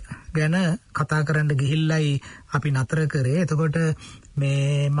වැඩ ගැන කතා කරන්න ගිහිල්ලයි අපි නතර කරේ. එතකොට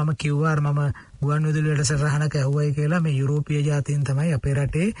මේ මම කිව්වා මම ගුවන් විදුලි වැඩසටහනක ඇහුවයි කියලා මේ යුරෝපීය ජාතීන් තමයි අපේ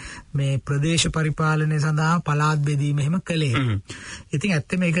රටේ මේ ප්‍රදේශ පරිපාලනය සඳහා පළාත් බෙදීම එහෙම කළේ. ඉතින්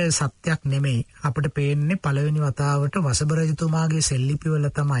ඇත්තට මේක සත්‍යක් නෙමෙයි. අපිට පේන්නේ පළවෙනි වතාවට වසබ රජතුමාගේ සෙල්ලිපිවල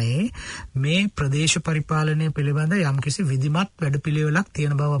තමයි මේ ප්‍රදේශ පරිපාලනය පිළිබඳ යම්කිසි විධිමත් වැඩපිළිවෙලක්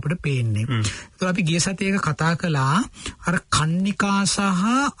තියෙන බව අපිට පේන්නේ. ඒතකොට අපි ගිය සතියේ කතා කළා අර කන්නිකා සහ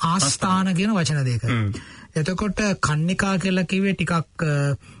ආස්ථාන කියන වචන දෙක. එතකොට කන්නිකා කියලා කිව්වේ ටිකක්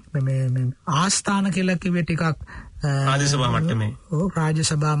මේ ආස්ථාන කියලා කිව්වේ ටිකක් රාජ්‍ය සභා මට්ටමේ. ඔව් රාජ්‍ය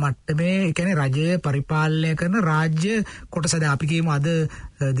සභා මට්ටමේ. ඒ කියන්නේ රජය පරිපාලනය කරන රාජ්‍ය කොටස. දැන් අපි කියමු අද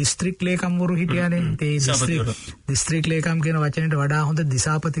දිස්ත්‍රික් ලේකම්වරු හිටියානේ. ඒ දිස්ත්‍රික් ලේකම් කියන වචනේට වඩා හොඳ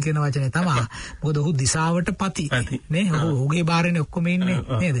දිසාපති කියන වචනේ තමයි. මොකද ඔහු දිසාවට පති නේ. ඔහුගේ බාරනේ ඔක්කොම ඉන්නේ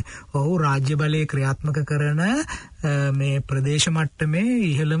නේද? ඔහු රාජ්‍ය බලය ක්‍රියාත්මක කරන මේ ප්‍රදේශ මට්ටමේ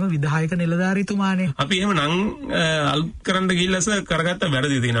ඉහළම විධායක නිලධාරීතුමානේ. අපි එහෙම නම් අලුත් කරන්න ගිහිල්ලාස කරගත්ත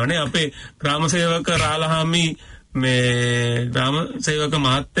වැරදි තියෙනවානේ. අපේ ග්‍රාම සේවක රාලහාමි මේ ග්‍රාම සේවක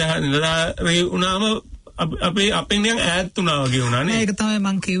මහත්තයා නිලධාරී වුණාම අපෙන් නිකන් ඈත් වුණා වගේ වුණානේ. ඒක තමයි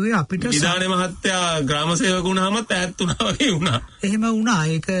මම කිව්වේ අපිට. විධාන මහත්තයා ග්‍රාම සේවක වුණාමත් ඈත් වුණා වගේ වුණා. එහෙම වුණා.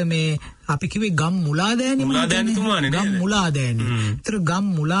 ඒක මේ අපි කිව්වේ ගම් මුලාදෑනි මුලාදෑනිතුමානේ නේද? ගම් මුලාදෑනි. ඒතර ගම්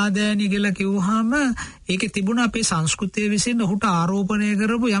මුලාදෑනි කියලා කිව්වහම ඒකේ තිබුණ අපේ සංස්කෘතිය විසින් ඔහුට ආරෝපණය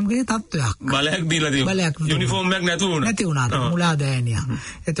කරපු යම්කිසි තත්වයක්. බලයක් දීලා තියෙනවා. යුනිෆෝම් එකක් නැති වුණා. මුලාදෑනියා.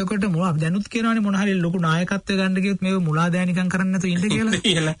 එතකොට දැනුත් කියනවානේ මොන හරි ලොකු නායකත්වයක් ගන්න ගියොත් මේව මුලාදෑනිකම් කරන්න නැතුව ඉන්න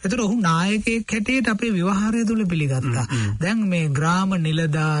කියලා. ඒතර ඔහු නායකයෙක් හැටියට අපේ ව්‍යවහාරය තුල පිළිගත්තා. දැන් මේ ග්‍රාම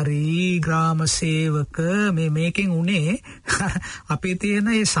නිලධාරී, ග්‍රාම සේවක මේකෙන් උනේ අපේ තියෙන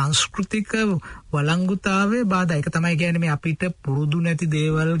මේ සංස්කෘතික වළංගුතාවේ බාධා. ඒක තමයි කියන්නේ මේ අපිට පුරුදු නැති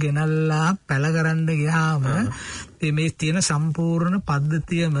දේවල් ගෙනල්ලා පැල කරන්න ගියාම මේ තියෙන සම්පූර්ණ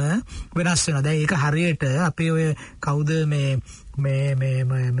පද්ධතියම වෙනස් වෙනවා. දැන් ඒක හරියට අපේ ඔය කවුද මේ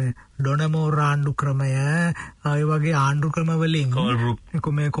ඩොනමෝර් ආණ්ඩු ක්‍රමය ඒ වගේ ආණ්ඩු ක්‍රම වලින්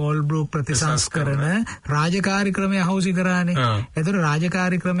මේ කෝල්බ්‍රූක් ප්‍රතිසංස්කරණ රාජකාරී ක්‍රමය අහෝසි කරානේ. ඒතර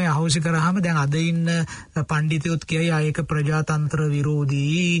රාජකාරී ක්‍රමය අහෝසි කරාම දැන් අද ඉන්න පඬිතුයොත් කියයි ඒක ප්‍රජාතන්ත්‍ර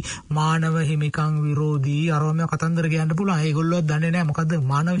විරෝධී, මානව හිමිකම් විරෝධී අරවම කතන්දර කියන්න පුළුවන්. ඒගොල්ලෝ දන්නේ නැහැ මොකද්ද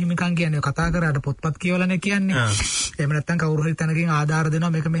මානව හිමිකම් කියන්නේ. කතා කරාට පොත්පත් කියවලානේ කියන්නේ. එහෙම නැත්නම් කවුරු හරි තැනකින් ආධාර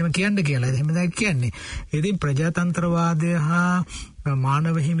දෙනවා මේක මෙහෙම කියන්න කියලා. එහෙම දැන් කියන්නේ. ඉතින් ප්‍රජාතන්ත්‍රවාදය හා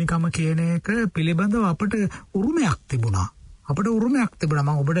මානව හිමිකම කියන එක පිළිබඳව අපට උරුමයක් තිබුණා. මම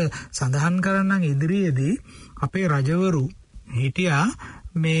ඔබට සඳහන් කරන්නම් ඉදිරියේදී අපේ රජවරු හිටියා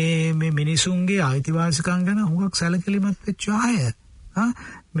මේ මිනිසුන්ගේ අයිතිවාසිකම් ගැන හුඟක් සැලකිලිමත් වෙච්ච අය.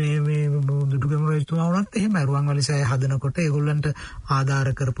 මේ දුටුගැමුණු රජතුමා වුණත් එහෙම රුවන්වැලිසෑය හදනකොට ඒගොල්ලන්ට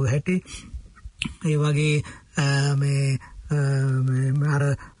ආධාර කරපු හැටි ඒ වගේ අර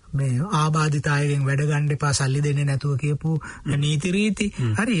මේ ආබාධිත අයගෙන් වැඩ ගන්න එපා සල්ලි දෙන්නේ නැතුව කියපු නීති රීති.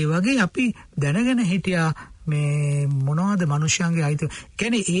 හරි ඒ වගේ අපි දැනගෙන හිටියා මේ මොනවද මිනිස්යන්ගේ අයිති.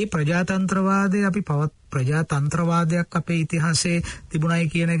 කියන්නේ ඒ ප්‍රජාතන්ත්‍රවාදය අපි ප්‍රජාතන්ත්‍රවාදයක් අපේ ඉතිහාසයේ තිබුණයි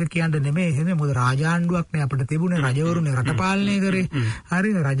කියන එක කියන්න නෙමෙයි. එහෙනම් මොකද රාජාණ්ඩුවක් නේ අපිට තිබුණේ. රජවරුනේ රට පාලනය කරේ.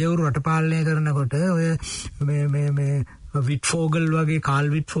 හරි රජවරු රට පාලනය කරනකොට ඔය මේ විට්ෆෝගල් වගේ කාල්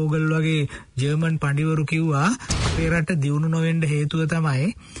විට්ෆෝගල් වගේ ජර්මන් පඬිවරු කිව්වා අපේ රට දියුණු නොවෙන්න හේතුව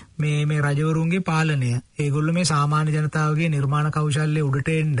තමයි මේ රජවරුන්ගේ පාලනය. ඒගොල්ලෝ මේ සාමාන්‍ය ජනතාවගේ නිර්මාණ කෞශල්‍ය උඩට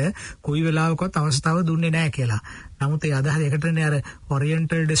එන්න කොයි වෙලාවකවත් අවස්ථාව දුන්නේ නැහැ කියලා. නමුත් ඒ අදහස එකටනේ අර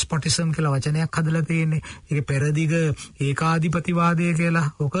ඔරියන්ටල් ඩෙස්පොටිසම් කියලා වචනයක් හදලා තියෙන්නේ. ඒක පෙරදිග ඒකාධිපතිවාදය කියලා.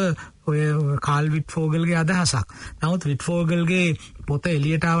 ඔක ඔය කාල් විට්ෆෝගල්ගේ අදහසක්. නමුත් විට්ෆෝගල්ගේ පොත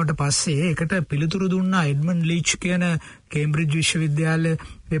එළියට ආවට පස්සේ ඒකට පිළිතුරු දුන්නා එඩ්මන්ඩ් ලීච් කියන කේම්බ්‍රිජ්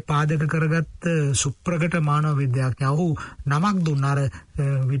විශ්වවිද්‍යාලයේ පාදක කරගත් සුප්‍රකට මානව විද්‍යාඥයා. ඔහු නමක් දුන්නා අර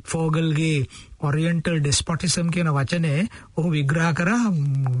විට්ෆෝගල්ගේ ඔරියන්ටල් ඩෙස්පොටිසම් කියන වචනේ. ඔහු විග්‍රහ කරා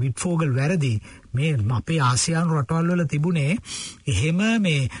විට්ෆෝගල් වැරදි. මේ අපේ ආසියානු රටවල් වල තිබුණේ එහෙම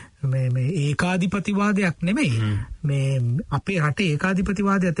මේ ඒකාධිපතිවාදයක් නෙමෙයි. මේ අපේ රටේ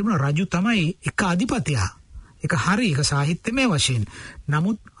ඒකාධිපතිවාදයක් තිබුණා. රජු තමයි එක අධිපතියා. ඒක හරි ඒක සාහිත්‍යමය වශයෙන්.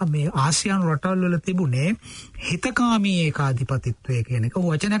 නමුත් මේ ආසියානු රටවල් වල තිබුණේ හිතකාමී ඒකාධිපතිත්වය කියන එක.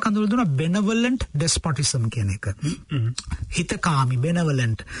 වචනයක් අඳුර දුන්නා benevolent despotism කියන එක. හිතකාමී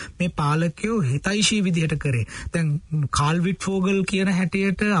benevolent. මේ පාලකයෝ හිතයිෂී විදිහට කරේ. දැන් කාල් විට්ෆෝගල් කියන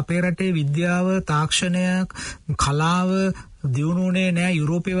හැටියට අපේ රටේ විද්‍යාව, තාක්ෂණය, කලාව දියුණුනේ නෑ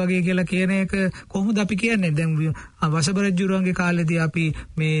යුරෝපේ වගේ කියලා කියන එක කොහොමද අපි කියන්නේ? දැන් වසබ රජුරුවන්ගේ කාලේදී අපි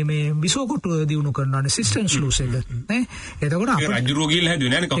මේ විසෝකොට්ටුව දියුණු කරනවානේ සිස්ටන්ස් ලූස් එක නේ. එතකොට අපේ රජුරුව කියලා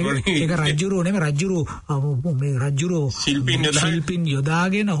හැදුවේ නෑනේ කවුරුනේ. ඒක රජුරුව නෙමෙයි රජුරුව ශිල්පින්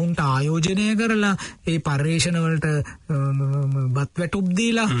යොදාගෙන උන්ට ආයෝජනය කරලා ඒ පරිශ්‍රණ වලට බත් වැටුප්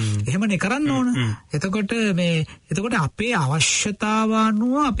දීලා එහෙමනේ කරන්න ඕන. එතකොට අපේ අවශ්‍යතාව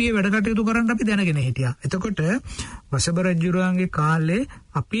අනුව අපි වැඩ කටයුතු කරන්න අපි දැනගෙන හිටියා. එතකොට වසබ රජුරුවන්ගේ කාලේ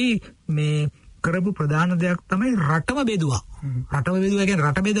අපි මේ කරපු ප්‍රධාන දෙයක් තමයි රටම බෙදුවා. කියන්නේ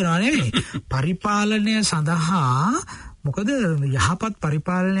රට බෙදනවා නෙවෙයි. පරිපාලනය සඳහා මොකද යහපත්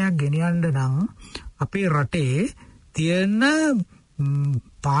පරිපාලනයක් ගෙනියන්න නම් අපේ රටේ තියෙන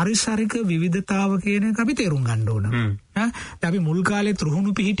පාරිසරික විවිධතාව කියන එක අපි තේරුම් ගන්න ඕන. අපි මුල් කාලේ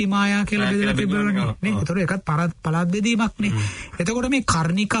ත්‍රුහුණු පිහිටි මායා කියලා බෙදලා තිබුණානේ. නේ? ඒතර ඒකත් පළාත් බෙදීමක් නේ. එතකොට මේ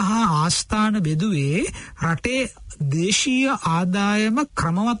කර්ණික හා ආස්ථාන බෙදුවේ රටේ දේශීය ආදායම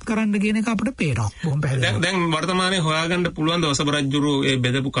ක්‍රමවත් කරන්න කියන එක අපිට පේනවා. බොහොම පැහැදිලිව. දැන් වර්තමානයේ හොයාගන්න පුළුවන් ද වසබ රජුරු ඒ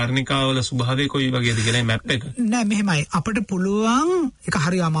බෙදපු කර්ණිකාවල ස්වභාවය කොයි වගේද කියලා මැප් එක? නෑ මෙහෙමයි. අපිට පුළුවන් ඒක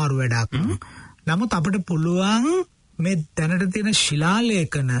හරි අමාරු වැඩක්. නමුත් අපිට පුළුවන් මේ දැනට තියෙන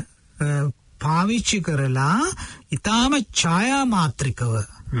ශිලාලේඛන පාවිච්චි කරලා ඊටාම ඡායා මාත්‍රිකව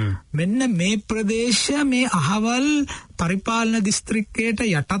මෙන්න මේ ප්‍රදේශය මේ අහවල් පරිපාලන දිස්ත්‍රික්කයට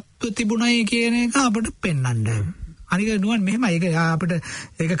යටත්ව තිබුණයි කියන එක අපිට පෙන්වන්න. අනික නුවන් මෙහෙම ඒක අපිට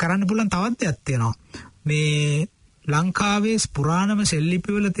ඒක කරන්න පුළුවන් තවත් දෙයක් තියෙනවා. මේ ලංකාවේ පුරාණම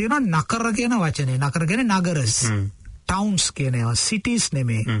සෙල්ලිපිවල තියෙනවා නකර කියන වචනේ. නකර කියන්නේ නගරස්. ටවුන්ස් කියන ඒවා සිටිස්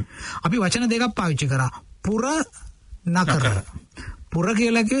නෙමෙයි. අපි වචන දෙකක් පාවිච්චි කරා. පුර නකර. පුර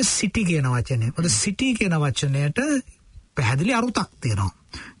කියලා කිව්වේ සිටි කියන වචනේ. මොකද සිටි කියන වචනයට පැහැදිලි අරුතක් තියෙනවා.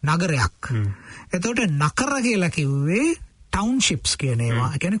 නගරයක්. එතකොට නකර කියලා කිව්වේ ටවුන්ෂිප්ස් කියන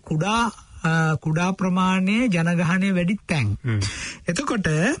ඒවා. ඒ කියන්නේ කුඩා ප්‍රමාණයේ ජනගහනය වැඩි තැන්. එතකොට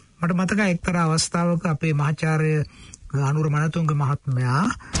මට මතකයි එක්තරා අවස්ථාවක අපේ මහාචාර්ය අනුර මනතුංග මහත්මයා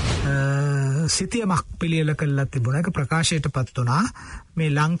සිතියමක් පිළියෙල කළා තිබුණා. ඒක ප්‍රකාශයටපත් වුණා. මේ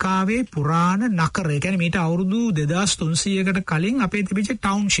ලංකාවේ පුරාණ නගර, ඒ කියන්නේ මීට අවුරුදු 2300කට කලින් අපේ තිබිච්ච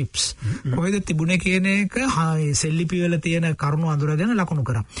ටවුන්ෂිප්ස් කොහෙද තිබුණේ කියන එක සෙල්ලිපි වල තියෙන කරුණු අඳුරගෙන ලකුණු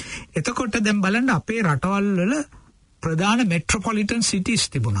කරා. එතකොට දැන් බලන්න අපේ රටවල් වල ප්‍රධාන මෙට්‍රොපොලිටන් සිටිස්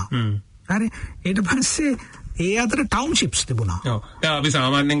තිබුණා. හරි. ඊට පස්සේ ඒ අතර ටවුන්ෂිප්ස් තිබුණා. ඔව්. දැන් අපි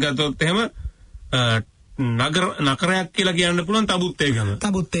සාමාන්‍යයෙන් ගත්තොත් එහෙම නගරයක් කියලා කියන්න පුළුවන්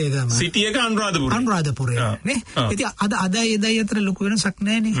තබුත්තේගම. සිටි එක අනුරාධපුරය නේ. ඉතින් අද එදා අතර ලොකු වෙනසක්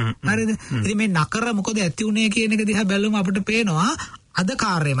නැහැනේ. හරිද? ඉතින් මේ නගර මොකද ඇති උනේ කියන එක දිහා බැලුවම අපිට පේනවා අද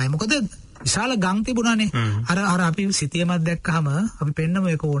කාර්යමයි. මොකද විශාල ගම් තිබුණානේ. අර අපි සිටියමක් දැක්කහම අපි පෙන්නම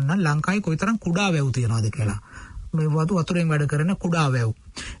ඒක ඕන නම් ලංකාවේ කොයිතරම් කුඩා වැව් තියනවද කියලා. මේ වතුරෙන් වැඩ කරන කුඩා වැව්.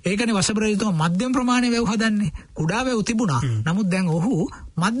 ඒකනේ වසබ රජතුමා මධ්‍යම ප්‍රමාණයේ වැව් හදන්නේ. කුඩා වැව් තිබුණා. නමුත් දැන් ඔහු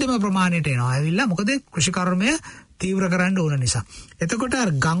මධ්‍යම ප්‍රමාණයට එනවා. ඇවිල්ලා මොකද කෘෂි කර්මය තීව්‍ර කරන්න ඕන නිසා. එතකොට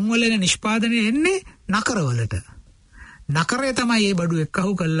අර ගම් වල නිෂ්පාදනය එන්නේ නගරවලට. නගරය තමයි මේ බඩු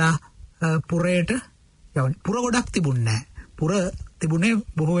එක්කහුව කළා පුරයට යවන්නේ. පුර ගොඩක් තිබුණේ නැහැ. පුර තිබුණේ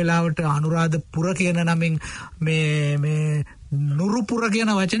බොහෝ වෙලාවට අනුරාධපුර කියන නමින් මේ නුරුපුර කියන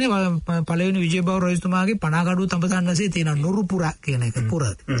වචනේ පළවෙනි විජයබාහු රජතුමාගේ පනාගඩුව තඹසන්නසේ තියෙන නුරුපුර කියන එක පුර.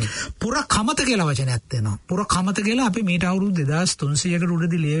 පුර කමත කියලා වචනයක් තියෙනවා. පුර කමත කියලා අපි මීට අවුරුදු 2300කට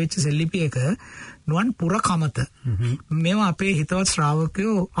උඩදී ලියවිච්ච සෙල්ලිපි එක නුවන් පුර කමත. මේවා අපේ හිතවත්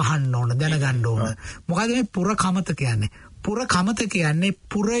ශ්‍රාවකයෝ අහන්න ඕන, දැනගන්න ඕන. මොකද මේ පුර කමත කියන්නේ? පුර කමත කියන්නේ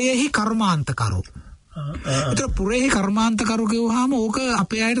පුරයෙහි කර්මාන්තකරු. ඒතර පුරෙහි කර්මාන්තකරු කියවහම ඕක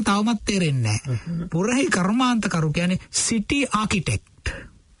අපේ අයට තවමත් තේරෙන්නේ නැහැ. පුරෙහි කර්මාන්තකරු කියන්නේ සිටි ආකිටෙක්ට්.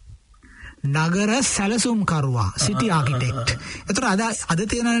 නගර සැලසුම් කරුවා සිටි ආකිටෙක්ට්. ඒතර අද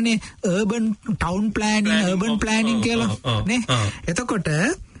තියෙනනේ අර්බන් ටවුන් ප්ලෑනින් කියලා නේ. එතකොට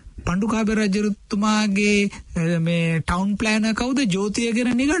පණ්ඩුකාභය රජතුමාගේ මේ ටවුන් ප්ලෑනර් කවුද? ජෝතිය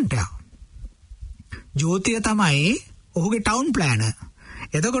කියන නිගණ්ඨයා. ජෝතිය තමයි ඔහුගේ ටවුන් ප්ලෑනර්.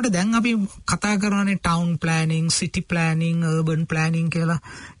 එතකොට දැන් අපි කතා කරනනේ town planning, city planning, urban planning කියලා.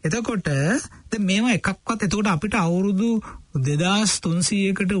 එතකොට දැන් මේවා එකක්වත් එතකොට අපිට අවුරුදු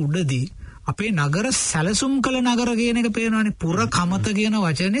 2300කට උඩදී අපේ නගර සැලසුම් කළ නගර කියන එක පේනවානේ. පුර කමත කියන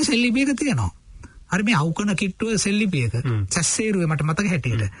වචනේ සෙල්ලිපියක තියෙනවා. හරි මේ අවකන කිට්ටුව සෙල්ලිපියක. සැස්සේරුවේ මට මතක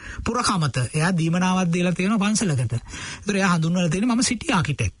හැටියට. පුර කමත. එයා දීමනාවක් දීලා තියෙනවා පන්සලකට. ඒතර එයා හඳුන්වලා තියෙන්නේ මම සිටි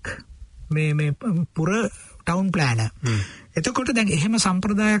ආකිටෙක්ට්. මේ පුර ටවුන් ප්ලෑනර්. එතකොට දැන් එහෙම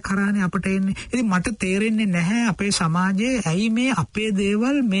සම්ප්‍රදායක් කරානේ අපට එන්නේ. ඉතින් මට තේරෙන්නේ නැහැ අපේ සමාජයේ ඇයි මේ අපේ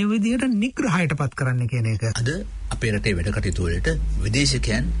දේවල් මේ විදිහට නිග්‍රහයටපත් කරන්න කියන එක. අද අපේ රටේ වැඩ කටයුතු වලට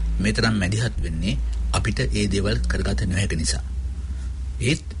විදේශිකයන් මෙතරම් මැදිහත් වෙන්නේ අපිට ඒ දේවල් කරගත නොහැකි නිසා.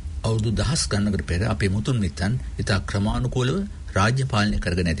 ඒත් අවුරුදු දහස් ගණනකට පෙර අපේ මුතුන් මිත්තන් ඉතා ක්‍රමානුකූලව රාජ්‍ය පාලනය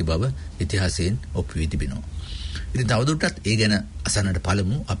කරගෙන ඇති බව ඉතිහාසයෙන් ඔප්පු වී තිබෙනවා. ඉතින් තවදුරටත් ඒ ගැන අසන්නට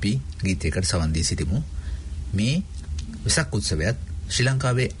පළමු අපි ගීතයකට සවන් දී සිටිමු. මේ වෙසක් උත්සවයත් ශ්‍රී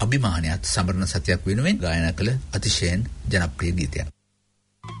ලංකාවේ අභිමානයත් සමරන සතියක් වෙනුවෙන් ගායනා කළ අතිශයින් ජනප්‍රිය ගීතයක්.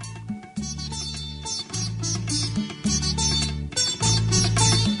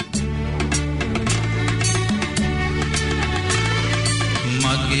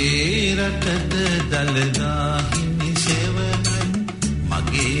 මගේ රටද දළදා හිමි සෙවණයි,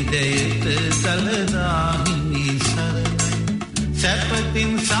 මගේ දයට දළදා හිමි සරණයි,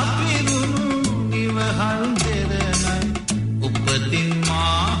 සැපතින් සපිරුණු නිවහල් දෙරණයි, උපතින්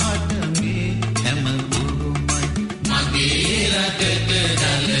මාහට මේ හැම උරුමයි. මගේ රටට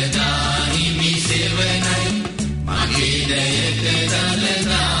දළදා හිමි සෙවණයි, මගේ දයට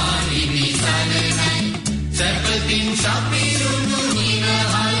දළදා හිමි සරණයි, සැපතින් සපිරුණු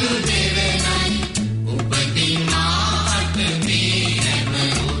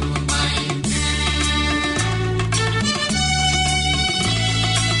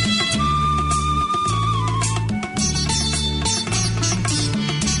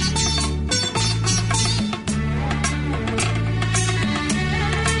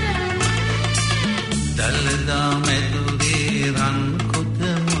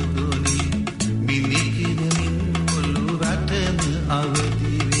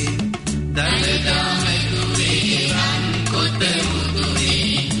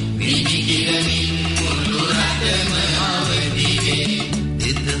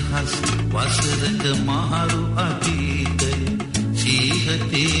වසරක මහරු අතීතය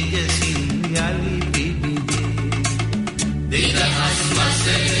සීහතේජසින් යලි පිබිදේ. දෙදහස්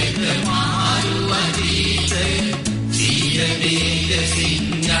වසරක මහරු අතීතය සීහතේජසින්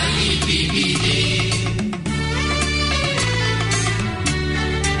යලි පිබිදේ.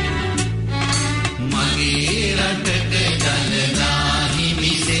 මගේ රටට දළදා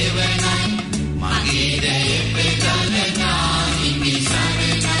හිමි සෙවණයි, මගේ දයට දළදා හිමි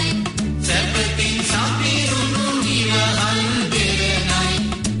සරණයි,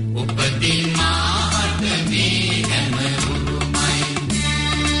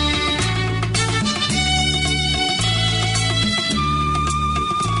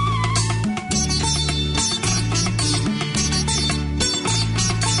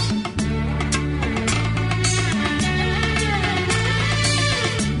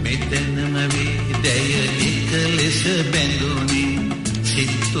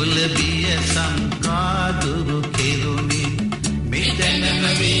 තුල බිය සංකා දුරු කෙරුණි මෙතනම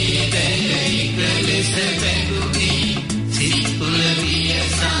වේදය ඉකලෙස බැඳුනි සිත් තුල බිය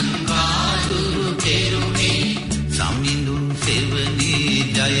සංකා දුරු කෙරුණි සමිඳුන් සෙවණි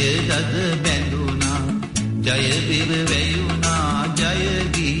ජය ගද බැඳුනා ජය බිර වැයුනා ජය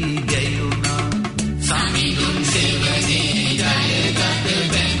ගී ගැයුනා සමිඳුන් සෙවණි ජය ගද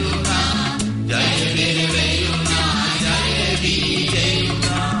බැඳුනා ජය බිර වැයුනා ජය ගී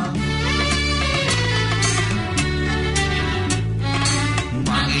ගැයුනා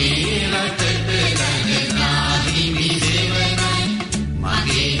මගේ රටට ගලනා හිමි සෙවණයි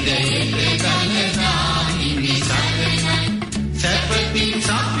මගේ ගයට ගලනා හිමි සරණයි සැපපින්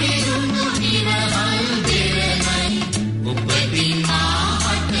සපිරුණු නිවහල් දෙරණයි උපදී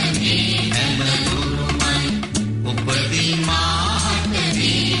මාහට මේ හැම ගුරුමයි උපදී මාහට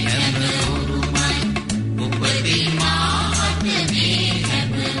මේ හැම ගුරුමයි උපදී මාහට මේ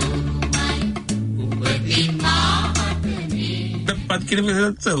හැම ගුරුමයි උපදී මාහට මේ පත්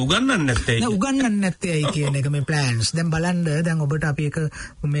කිරීමට උගන්වන්නේ නැත්තේ උගන්වන්නේ නැත්තේ අය කියන එක මේ ප්ලෑන්ස් දැන් බලන්න දැන් ඔබට අපි එක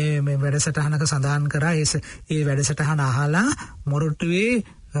මේ වැඩසටහනක සඳහන් කරා ඒ වැඩසටහන අහලා මොරටුවේ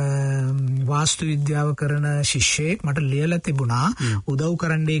වාස්තු විද්‍යාව කරන ශිෂ්‍යයෙක් මට ලියලා තිබුණා උදව්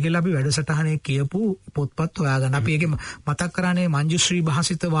කරන්නයි කියලා අපි වැඩසටහනේ කියපු පොත්පත් හොයාගන්න. අපි ඒකේ මතක් කරන්නේ මංජුශ්‍රී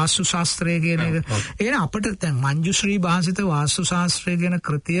භාසිත වාස්තු ශාස්ත්‍රය කියන එක. ඒ අපිට දැන් මංජුශ්‍රී භාසිත වාස්තු ශාස්ත්‍රය කියන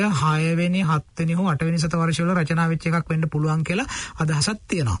කෘතිය 6 වෙනි 7 වෙනි හෝ 8 වෙනි සතවර්ෂවල රචනා වෙච්ච එකක් වෙන්න පුළුවන් කියලා අදහසක්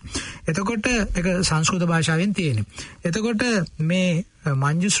තියෙනවා. එතකොට ඒක සංස්කෘත භාෂාවෙන් තියෙන්නේ. එතකොට මේ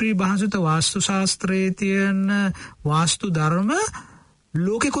මංජුශ්‍රී භාසිත වාස්තු ශාස්ත්‍රයේ තියෙන වාස්තු ධර්ම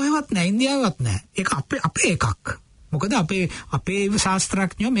ලෝකෙ කොහෙවත් නැහැ ඉන්දියාවවත් නැහැ. ඒක අපේ එකක්. මොකද අපේ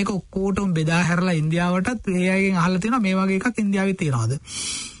ශාස්ත්‍රඥයෝ මේක ඔක්කොටම බෙදා හැරලා ඉන්දියාවටත් ඒ අයගෙන් අහලා තියෙනවා මේ වගේ එකක් ඉන්දියාවේ තියෙනවද?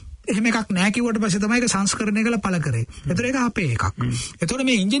 එහෙම එකක් නැහැ කිව්වට පස්සේ තමයි ඒක සංස්කරණය කරලා පළ කරේ. ඒතර ඒක අපේ එකක්. ඒතකොට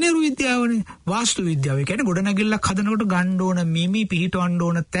මේ ඉංජිනේරු විද්‍යාවනේ වාස්තු විද්‍යාව. ඒ කියන්නේ ගොඩනැගිල්ලක් හදනකොට ගන්න ඕන මිමි පිහිටවන්න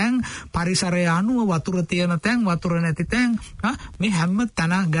ඕන තැන් පරිසරය අනුව වතුර තියෙන තැන් වතුර නැති තැන් මේ හැම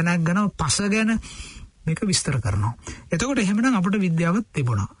තැනක් ගණන් පස ගැන මේක විස්තර කරනවා. එතකොට එහෙමනම් අපිට විද්‍යාවක්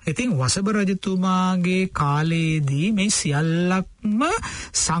තිබුණා. ඉතින් වසබ රජතුමාගේ කාලයේදී මේ සියල්ලක්ම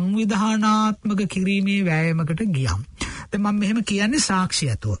සංවිධානාත්මක කිරීමේ වෑයමකට ගියා. දැන් මම මෙහෙම කියන්නේ සාක්ෂි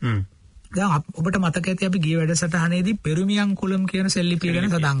ඇතුව. දැන් ඔබට මතක ඇති අපි ගිය වැඩසටහනේදී පෙරුමියම් කුලම් කියන සෙල්ලිපිය ගැන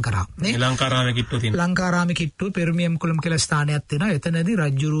සඳහන් කරා. නේ? ලංකාරාමේ කිට්ටුව තියෙනවා. ලංකාරාමේ කිට්ටුව පෙරුමියම් කුලම් කියලා ස්ථානයක් තියෙනවා. එතනදී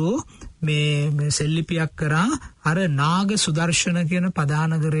රජුරෝ මේ සෙල්ලිපියක් කරා අර නාග සුදර්ශන කියන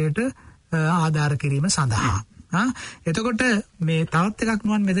පදානගරයට ආධාර කිරීම සඳහා. එතකොට මේ තවත් එකක්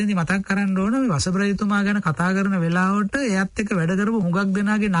මම මෙතනදී මතක් කරන්න ඕන මේ වසබ රජතුමා ගැන කතා කරන වෙලාවට එයත් එක්ක වැඩ කරපු හුඟක්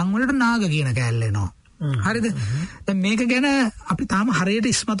දෙනාගේ නම් වලට නාග කියන කෑල්ල එනවා. හරිද? දැන් මේක ගැන අපි තාම හරියට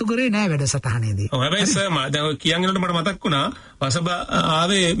ඉස්මතු කරේ නෑ වැඩසටහනේදී. ඔව් හැබැයි සර් දැන් කියනකොට මට මතක් වුණා වසබ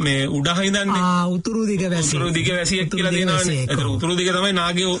ආවේ මේ උඩහ ඉඳන්නේ උතුරු දිග වැසියෙක් කියලා දෙනවනේ. ඒතර උතුරු දිග තමයි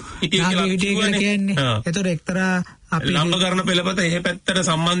නාගයෝ හිටියේ කියලා කියන්නේ. ඒතර එක්තරා අපි ලම්බ කරන පෙළපත එහෙ පැත්තට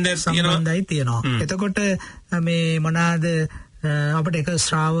සම්බන්ධයක් තියෙනවා. එතකොට මේ මොනවාද අපිට එක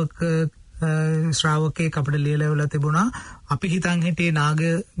ශ්‍රාවකෙක් අපිට ලියලා තිබුණා අපි හිතන් හිටියේ නාග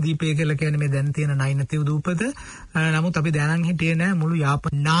දීපය කියලා කියන්නේ මේ දැන් තියෙන නයිනතිව් දූපත. නමුත් අපි දැනන් හිටියේ නෑ මුළු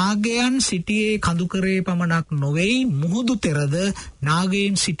නාගයන් සිටියේ කඳුකරේ පමණක් නොවේයි මුහුදු තෙරද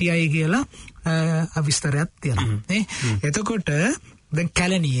නාගයන් සිටියයි කියලා විස්තරයක් තියෙනවා. එතකොට දැන්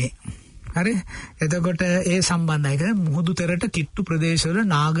කැලණියේ හරි එතකොට ඒ සම්බන්ධයක මුහුදු තෙරට කිට්ටු ප්‍රදේශවල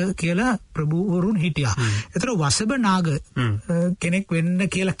නාග කියලා ප්‍රභූවරුන් හිටියා. ඒතර වසබ නාග කෙනෙක් වෙන්න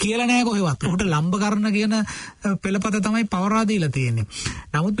කියලා නෑ කොහෙවත්. උහුට ලම්බ කරන කියන පෙළපත තමයි පවරා දීලා තියෙන්නේ.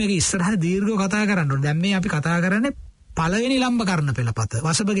 නමුත් මේක ඉස්සරහට දීර්ඝව කතා කරන්න ඕනේ. දැන් මේ අපි කතා කරන්නේ පළවෙනි ලම්බ කරන පෙළපත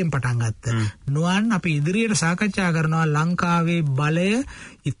වසබගෙන් පටන් ගත්ත. නුවන් අපි ඉදිරියට සාකච්ඡා කරනවා ලංකාවේ බලය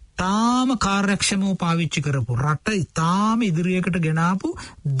ඉතාම කාර්යක්ෂමව පාවිච්චි කරපු රට ඉතාම ඉදිරියකට ගෙනාපු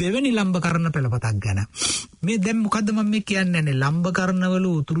දෙවෙනි ලම්බ කරන පෙළපතක් ගැන. මේ දැන් මොකද්ද මම මේ කියන්නේ ලම්බ කරනවල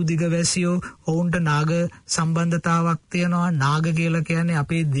උතුරු දිග වැසියෝ ඔවුන්ට නාග සම්බන්ධතාවක් තියෙනවා. නාග කියලා කියන්නේ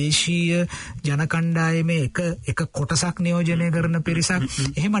අපේ දේශීය ජන කණ්ඩායමේ එක කොටසක් නියෝජනය කරන පිරිසක්.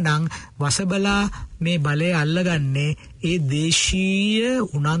 එහෙමනම් වසබලා මේ බලය අල්ලගන්නේ ඒ දේශීය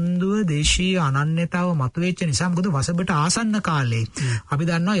උනන්දුව දේශීය අනන්‍යතාව මතුවෙච්ච නිසා. මොකද වසබට ආසන්න කාලේ අපි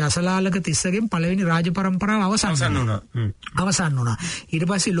දන්නවා යසලාලක තිස්සගෙන් පළවෙනි රාජ පරම්පරාව අවසන් වුණා. ඊට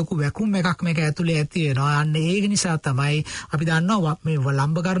පස්සේ ලොකු වැකුම් එකක් මේක ඇතුලේ ඇති වෙනවා. අන්න ඒක නිසා තමයි අපි දන්නවා මේ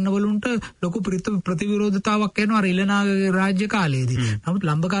ලම්බකර්ණවලුන්ට ලොකු ප්‍රතිවිරෝධතාවක් එනවා අර ඉලනාගේ රාජ්‍ය කාලයේදී. නමුත්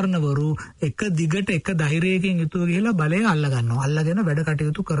ලම්බකර්ණවරු එක දිගට එක ධෛර්යයෙන් යුතුව ගිහිලා බලය අල්ලගන්නවා. අල්ලගෙන වැඩ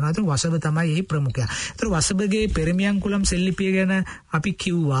කටයුතු කරනවා. ඒතර වසබ තමයි එහි ප්‍රමුඛයා. ඒතර වසබගේ පෙරමියන් කුලම් සෙල්ලිපිය ගැන අපි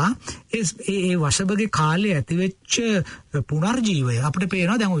කිව්වා. ඒ වසබගේ කාලේ ඇතිවෙච්ච පුනර්ජීවය අපිට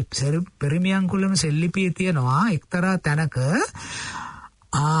පේනවා. දැන් ඔය පෙරමියන් කුලම් සෙල්ලිපියේ තියෙනවා එක්තරා තැනක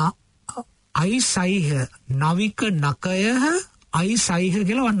අයිසයිහ නවික නකය අයිසයිහ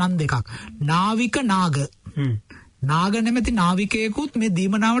කියලා වන්නන් දෙකක්. නාවික නාග. නාග නැමැති නාවිකයෙකුත් මේ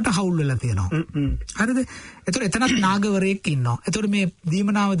දීමනාවට හවුල් වෙලා තියෙනවා. හරිද? ඒතර එතනත් නාගවරයෙක් ඉන්නවා. ඒතර මේ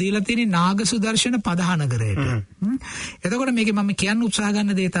දීමනාව දීලා තියෙන්නේ නාග සුදර්ශන පදහනගරයට. එතකොට මේකේ මම කියන්න උත්සාහ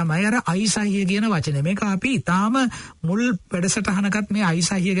ගන්න දේ තමයි අර අයිසහිය කියන වචනේ. මේක අපි ඊටාම මුල් වැඩසටහනකත් මේ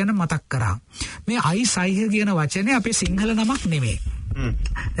අයිසහිය ගැන මතක් කරා. මේ අයිසහිය කියන වචනේ අපේ සිංහල නමක් නෙමෙයි.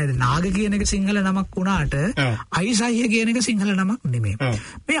 නාග කියන එක සිංහල නමක් වුණාට අයිසහිය කියන එක සිංහල නමක් නෙමෙයි.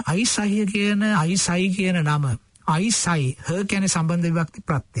 මේ අයිසහිය කියන අයිසයි කියන නම අයිසයි හ කියන්නේ සම්බන්ධ විභක්ති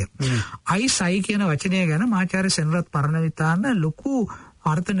ප්‍රත්‍යය. අයිසයි කියන වචනය ගැන මාචාර්ය සෙනරත් පරණවිතාන ලොකු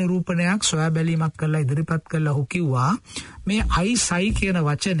අර්ථ නිරූපණයක් සොයා බැලීමක් කරලා ඉදිරිපත් කළා. ඔහු කිව්වා මේ අයිසයි කියන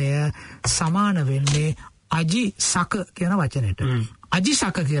වචනය සමාන වෙන්නේ අජිසක කියන වචනෙට.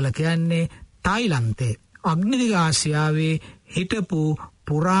 අජිසක කියලා කියන්නේ තායිලන්තේ අග්නිදිග ආසියාවේ හිටපු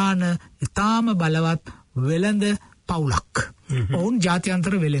පුරාණ ඉතාම බලවත් වෙළඳ පවුලක්. ඔවුන්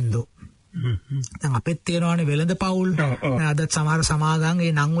ජාත්‍යන්තර වෙළෙන්දෝ. දැන් අපෙත් තියෙනවානේ වෙළඳ පවුල්. අදත් සමහර සමාගම්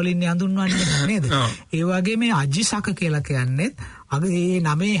ඒ නම් වලින් හඳුන්වන්නේ නේද? ඒ වගේ මේ අජිසක කියලා කියන්නේ අද මේ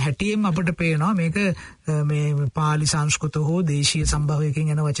නමේ හැටියෙන් අපිට පේනවා මේක මේ පාලි සංස්කෘත හෝ දේශීය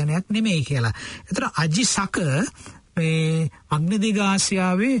සම්භවයකින් එන වචනයක් නෙමෙයි කියලා. ඒතර අජිසක මේ අග්නිදිග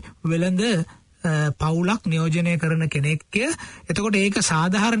ආසියාවේ වෙළඳ පවුලක් නියෝජනය කරන කෙනෙක්ය. එතකොට ඒක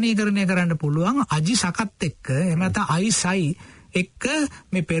සාධාරණීකරණය කරන්න පුළුවන් අජිසකත් එක්ක එහෙම නැත්නම් අයිසයි එක්ක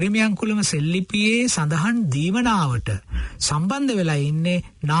මේ පෙරමියන් කුලම සෙල්ලිපියේ සඳහන් දීවනාවට සම්බන්ධ වෙලා ඉන්නේ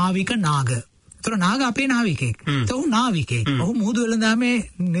නාවික නාග. ඒතර නාග අපේ නාවිකයෙක්. ඔහු නාවිකයෙක්. ඔහු මුහුදු වෙළඳාමේ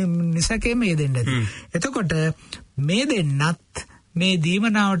නිසකෙම යෙදෙන්නේ. එතකොට මේ දෙන්නත් මේ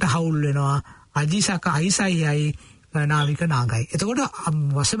දීවනාවට හවුල් වෙනවා අජිසක අයිසයියි නාවික නාගයි. එතකොට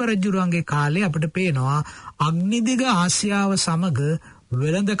වසබ රජුරුවන්ගේ කාලේ අපිට පේනවා අග්නිදිග ආසියාව සමග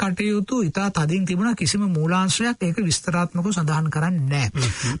වෙළඳ කටයුතු ඉතා තදින් තිබුණා. කිසිම මූලාංශයක් ඒක විස්තරාත්මකව සඳහන් කරන්නේ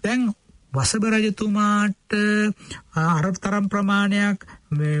නැහැ. දැන් වසබ රජතුමාට අරතරම් ප්‍රමාණයක්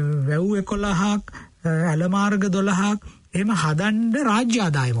වැව් 11ක් ඇලමාර්ග 12ක් එහෙම හදන්න රාජ්‍ය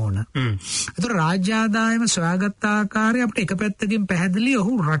ආදායම ඕන. ඒතර රාජ්‍ය ආදායම සොයාගත් ආකාරය අපිට එක පැත්තකින් පැහැදිලි.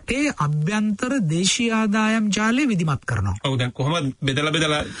 ඔහු රටේ අභ්‍යන්තර දේශීය ආදායම් ජාලය විධිමත් කරනවා. ඔව් දැන් කොහොමද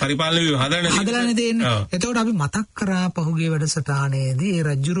බෙදලා පරිපාලනය හදලානේ දෙන්නේ. එතකොට අපි මතක් කරා පහුගිය වැඩසටහනේදී ඒ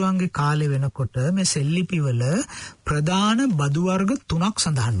රජුරුවන්ගේ කාලේ වෙනකොට මේ සෙල්ලිපිවල ප්‍රධාන බදු වර්ග 3ක්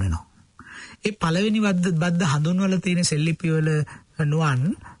සඳහන් වෙනවා. ඒ පළවෙනි බද්ද හඳුන්වලා තියෙන සෙල්ලිපිවල නුවන්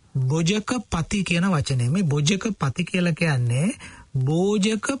බොජක පති කියන වචනේ. මේ බොජක පති කියලා කියන්නේ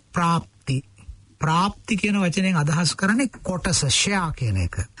බෝජක ප්‍රාප්ති. ප්‍රාප්ති කියන වචනයෙන් අදහස් කරන්නේ කොටස, ෂෙයා කියන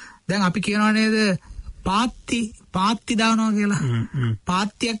එක. දැන් අපි කියනවා නේද පාත්ති දානවා කියලා.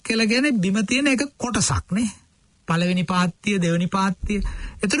 පාත්තියක් කියලා කියන්නේ බිම තියෙන එක කොටසක් නේ. පළවෙනි පාත්තිය, දෙවෙනි පාත්තිය.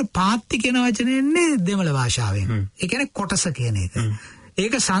 ඒතර පාත්ති කියන වචනේ එන්නේ දෙමළ භාෂාවෙන්. ඒ කියන්නේ කොටස කියන එක.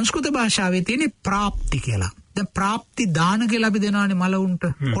 ඒක සංස්කෘත භාෂාවේ තියෙන ප්‍රාප්ති කියලා. දැන් ප්‍රාප්ති දාන කියලා අපි දෙනවානේ මලවුන්ට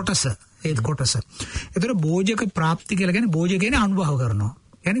කොටස. ඒ කොටස. ඒතර බෝජක ප්‍රාප්ති කියලා කියන්නේ බෝජ කියන්නේ අනුභව කරනවා.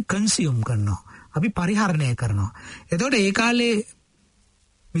 කියන්නේ කන්සියුම් කරනවා. අපි පරිහරණය කරනවා. එතකොට ඒ කාලේ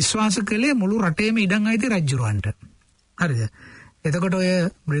විශ්වාස කළේ මුළු රටේම ඉඩම් අයිති රජුරවන්ට. හරිද? එතකොට ඔය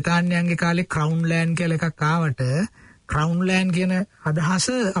බ්‍රිතාන්‍යයන්ගේ කාලේ ක්‍රවුන් ලෑන්ඩ් කියලා එකක් ආවට ක්‍රවුන් ලෑන්ඩ් කියන අදහස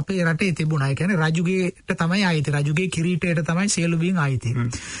අපේ රටේ තිබුණා. ඒ කියන්නේ රජුගේට තමයි අයිති. රජුගේ කිරීටයට තමයි සියලු බින් අයිති.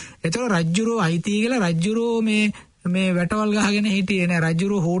 එතකොට රජුරෝ අයිති කියලා රජුරෝ මේ වැටවල් ගහගෙන හිටියේ නෑ.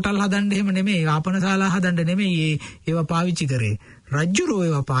 රජුරෝ හෝටල් හදන්න එහෙම නෙමෙයි, ආපනශාලා හදන්න නෙමෙයි ඒවා පාවිච්චි කරේ. රජුරෝ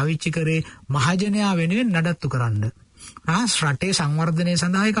ඒවා පාවිච්චි කරේ මහජනයා වෙනුවෙන් නඩත්තු කරන්න. රටේ සංවර්ධනය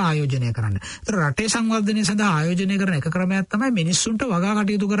සඳහා ඒක ආයෝජනය කරන්න. ඒතර රටේ සංවර්ධනය සඳහා ආයෝජනය කරන එක ක්‍රමයක් තමයි මිනිස්සුන්ට වගා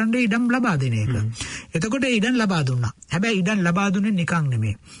කටයුතු කරන්න ඉඩම් ලබා දෙන එක. එතකොට ඉඩම් ලබා දුන්නා. හැබැයි ඉඩම් ලබා දුන්නේ නිකන්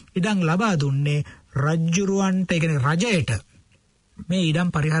නෙමෙයි. ඉඩම් ලබා දුන්නේ රජුරවන්ට, ඒ කියන්නේ රජයට මේ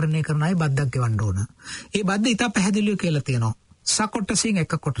ඉඩම් පරිහරණය කරන අය බද්දක් ගෙවන්න ඕන. ඒ බද්ද ඉතා පැහැදිලිව කියලා තියෙනවා. සකොට්ටසින්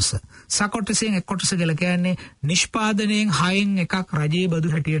එක කොටස. සකොට්ටසින් එක කොටස කියලා කියන්නේ නිෂ්පාදනයෙන් 6න් එකක් රජයේ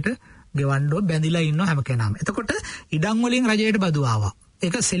බදු හැටියට ගෙවන්නෝ බැඳිලා ඉන්නවා හැම කෙනාම. එතකොට ඉඩම් වලින් රජයට බදු ආවා.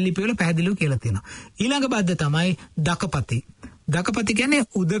 ඒක සෙල්ලිපි වල පැහැදිලිව කියලා තියෙනවා. ඊළඟ බද්ද තමයි දකපති. දකපති කියන්නේ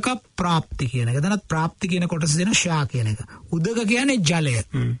උදක ප්‍රාප්ති කියන එක. එතනත් ප්‍රාප්ති කියන කොටස දෙන ෂා කියන එක. උදක කියන්නේ ජලය.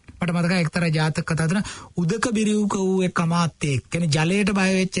 මට මතකයි එක්තරා ජාතක කතා දෙන උදක බිරිවුක වූ එක් අමාත්‍යෙක් කියන්නේ ජලයට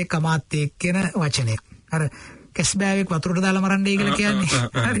බය වෙච්ච එක් අමාත්‍යෙක් කියන වචනය. අර කැස්බෑවෙක් වතුරට දාලා මරන්නයි කියලා කියන්නේ.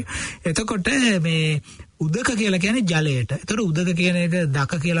 හරි. එතකොට මේ උදක කියලා කියන්නේ ජලයට. එතකොට උදක කියන එක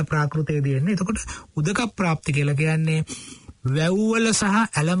දක කියලා ප්‍රාකෘතයේදී එන්නේ. එතකොට උදක ප්‍රාප්ති කියලා කියන්නේ වැව්වල සහ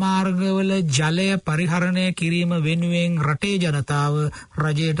ඇලමාර්ගවල ජලය පරිහරණය කිරීම වෙනුවෙන් රටේ ජනතාව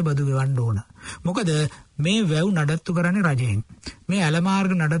රජයට බදු ගෙවන්න ඕන. මොකද මේ වැව් නඩත්තු කරන්නේ රජයෙන්. මේ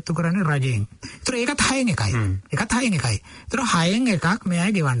ඇලමාර්ග නඩත්තු කරන්නේ රජයෙන්. ඒතර ඒකත් 6න් එකයි. ඒකත් 6න් එකයි. ඒතර 6න් එකක් මෙයා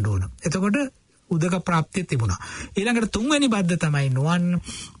ගෙවන්න ඕන. එතකොට උදක ප්‍රාප්තිය තිබුණා. ඊළඟට 3 වෙනි බද්ද තමයි නුවන්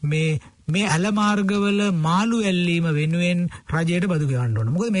මේ ඇලමාර්ගවල මාළු ඇල්ලීම වෙනුවෙන් රජයට බදු ගෙවන්න ඕන.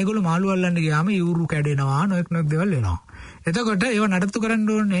 මොකද මේගොල්ලෝ මාළු අල්ලන්න ගියාම යූරු කැඩෙනවා නොඑක් දේවල් වෙනවා. එතකොට ඒව නඩත්තු කරන්න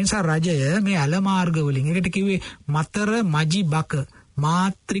ඕන නිසා රජය මේ ඇලමාර්ග වලින් ඒකට කිව්වේ මතර මජි බක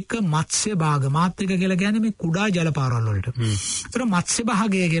මාත්‍රික මත්ස්‍ය භාග. මාත්‍රික කියලා කියන්නේ මේ කුඩා ජල පාරවල් වලට. ඒතර මත්ස්‍ය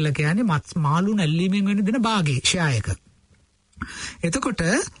භාගය කියලා කියන්නේ මාළු නැල්ලීමෙන් වෙන දෙන භාගේ ෂයායක. එතකොට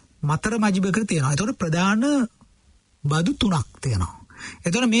මතර මජි බක තියෙනවා. ඒතකොට ප්‍රධාන බදු 3ක් තියෙනවා.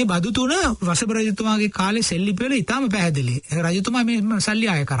 එතකොට මේ බදු 3 වසබ රජතුමාගේ කාලේ සෙල්ලිපි වල ඉතාම පැහැදිලි. රජතුමා මේ සල්ලි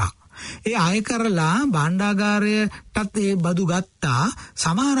ආය කරා. ඒ ආය කරලා භාණ්ඩාගාරයටත් ඒ බදු ගත්තා.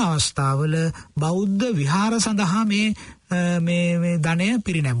 සමහර අවස්ථාවල බෞද්ධ විහාර සඳහා මේ ධනය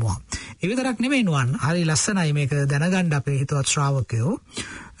පිරිනැමුවා. ඒ විතරක් නෙමෙයි නුවන්. හරි ලස්සනයි මේක දැනගන්න අපේ හිතවත් ශ්‍රාවකයෝ.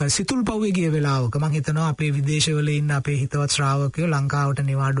 සිතුල් පව්වේ ගිය වෙලාවක මම හිතනවා අපේ විදේශවල ඉන්න අපේ හිතවත් ශ්‍රාවකයෝ ලංකාවට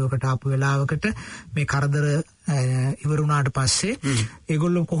නිවාඩුවකට ආපු වෙලාවකට මේ කරදර ඉවර වුණාට පස්සේ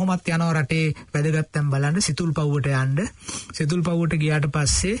ඒගොල්ලෝ කොහොමත් යනවා රටේ වැදගත්කම් බලන්න සිතුල් පව්වට යන්න. සිතුල් පව්වට ගියාට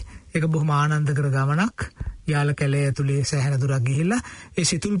පස්සේ ඒක බොහොම ආනන්දකර ගමනක්. යාල කැලේ ඇතුලේ සෑහෙන දුරක් ගිහිල්ලා ඒ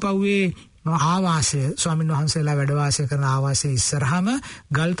සිතුල් පව්වේ ආවාසය ස්වාමීන් වහන්සේලා වැඩ වාසය කරන ආවාසයේ ඉස්සරහම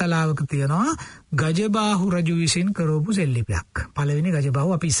ගල් තලාවක තියෙනවා ගජබාහු රජු විසින් කරවපු සෙල්ලිපයක්. පළවෙනි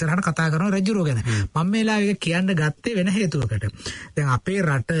ගජබාහු අපි ඉස්සරහට කතා කරනවා රජුරෝ ගැන. මම මේලා ඒක කියන්න ගත්තේ වෙන හේතුවකට. දැන් අපේ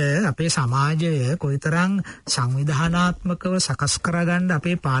රට අපේ සමාජය කොයිතරම් සංවිධානාත්මකව සකස් කරගන්න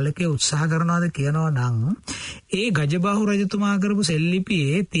අපේ පාලකයෝ උත්සාහ කරනවාද කියනවා නම් ඒ ගජබාහු රජතුමා කරපු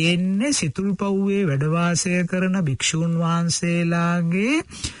සෙල්ලිපියේ තියෙන්නේ සිතුල් පව්වේ වැඩ වාසය කරන භික්ෂූන් වහන්සේලාගේ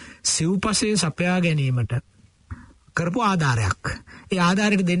සිව්පසේ සපයා ගැනීමට කරපු ආධාරයක්. ඒ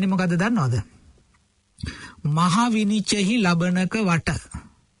ආධාරයට දෙන්නේ මොකද්ද දන්නවද? මහා විනිච්චෙහි ලබනක වට.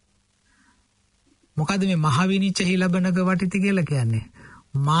 මොකද්ද මේ මහා විනිච්චෙහි ලබනක වටිති කියලා කියන්නේ?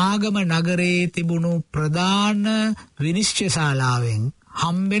 මාගම නගරයේ තිබුණු ප්‍රධාන විනිශ්චය ශාලාවෙන්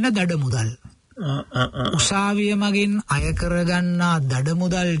හම්බෙන දඩ මුදල්. උසාවිය මගින් අය කරගන්නා දඩ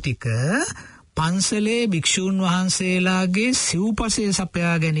මුදල් ටික පන්සලේ භික්ෂූන් වහන්සේලාගේ සිව්පසේ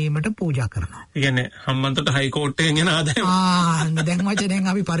සපයා ගැනීමට පූජා කරනවා. ඒ කියන්නේ හම්බන්තොට හයිකෝට්ටයෙන් එන ආදායම. දැන් වචනෙන්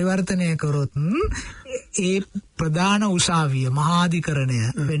අපි පරිවර්තනය කරොත් ඒ ප්‍රධාන උසාවිය මහාධිකරණය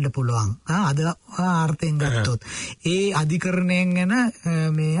වෙන්න පුළුවන්. අද ආර්ථයෙන් ගත්තොත් ඒ අධිකරණයෙන් එන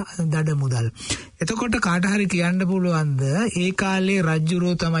මේ දඩ මුදල්. එතකොට කාට හරි කියන්න පුළුවන්ද ඒ කාලේ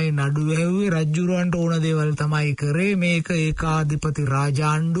රජුරෝ තමයි නඩු වැහුවේ, රජුරවන්ට ඕන දේවල් තමයි කරේ, මේක ඒකාධිපති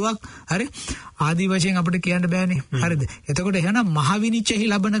රාජාණ්ඩුවක්. හරි ආදි වශයෙන් අපිට කියන්න බෑනේ. හරිද? එතකොට එහෙනම් මහා විනිශ්චයහි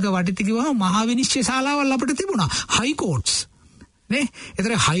ලබනක වටිති කිව්වම මහා විනිශ්චය ශාලාවල් අපිට තිබුණා. හයි කෝට්ස් නේ.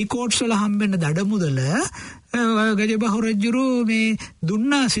 ඒතර හයි කෝට්ස් වල හම්බෙන්න දඩ මුදල ගජබහු රජුරු මේ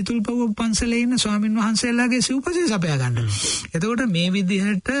දුන්නා සිතුල් පව් පන්සලේ ඉන්න ස්වාමින් වහන්සේලාගේ සිව්පසේ සපයා ගන්න. එතකොට මේ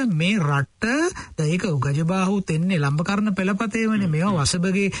විදිහට මේ රට ඒක ගජබහු තෙන්නේ ලම්බකරන පෙළපතේවනේ. මේවා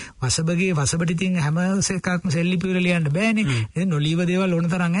වසබටි තින් හැම එකක්ම සෙල්ලිපි වල ලියන්න බෑනේ. ඉතින් නොලීව දේවල් ඕන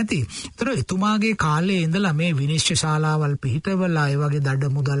තරම් ඇති. ඒතර එතුමාගේ කාලේ ඉඳලා මේ විනිශ්චය ශාලාවල් පිහිටවලා ඒ වගේ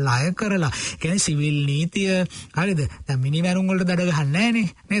දඩ මුදල් අය කරලා කියන්නේ සිවිල් නීතිය හරිද? දැන් මිනිමැරුම් වලට දඩ ගහන්නේ නෑනේ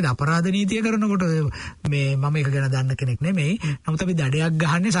නේද? අපරාධ නීතිය කරනකොට මේ මම ඒක ගැන දන්න කෙනෙක් නෙමෙයි. නමුත් අපි දඩයක්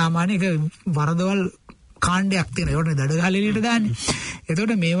ගහන්නේ සාමාන්‍ය එක වරදවල් කාණ්ඩයක් තියෙනවා. ඒකට දඩ ගහලා එළියට දාන්නේ.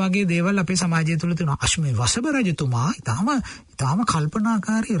 එතකොට මේ වගේ දේවල් අපේ සමාජය තුළ තියෙනවා. අශ්මේ වසබ රජතුමා ඊටාම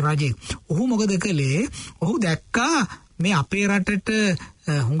කල්පනාකාරී රජෙක්. ඔහු මොකද කළේ? ඔහු දැක්කා මේ අපේ රටට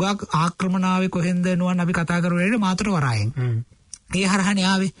හුඟක් ආක්‍රමණාවේ කොහෙන්ද නුවන් අපි කතා කරුවේ මාතර වරායෙන්. ඒ හරහානේ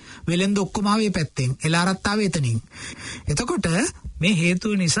ආවේ. වෙලෙන්ද ඔක්කොම ආවේ පැත්තෙන්. එලාරත් ආවේ එතනින්. එතකොට මේ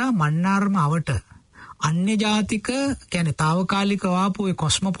හේතුව නිසා මන්නාරම අවට අන්‍ය ජාතික කියන්නේ తాවකාලික ආපු ඒ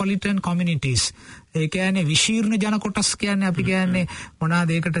කොස්මොපොලිටන් කමියුනිටිස්, ඒ කියන්නේ විශීර්ණ ජන කොටස් කියන්නේ අපි කියන්නේ මොනවාද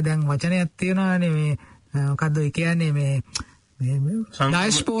ඒකට දැන් වචනයක් තියෙනවානේ මේ මොකද්ද ඒ කියන්නේ මේ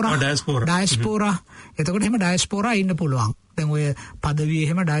ඩයස්පෝරා. එතකොට එහෙම ඩයස්පෝරා ඉන්න පුළුවන්. දැන් ඔය පදවිය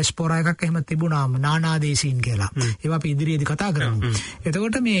එහෙම ඩයස්පෝරා එකක් එහෙම තිබුණාම නානාදේශීන් කියලා. ඒවා අපි ඉදිරියේදී කතා කරමු.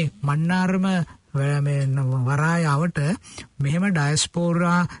 එතකොට මේ මන්නාරම මේ වරායාවට මෙහෙම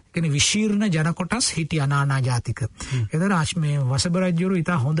ඩයස්පෝරා කියන්නේ විශීර්ණ ජන කොටස් හිටියා නානා ජාතික. ඒතර මේ වසබ රජුරු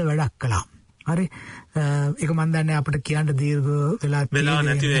ඉතා හොඳ වැඩක් කළා. හරි ඒක මන් දන්නේ අපිට කියන්න දීර්ඝ වෙලා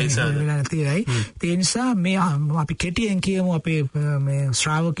නැති වෙයි. ඒ නිසා මේ අපි කෙටියෙන් කියමු අපේ මේ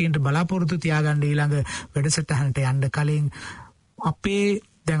ශ්‍රාවකීන්ට බලාපොරොත්තු තියාගන්න ඊළඟ වැඩසටහනට යන්න කලින් අපේ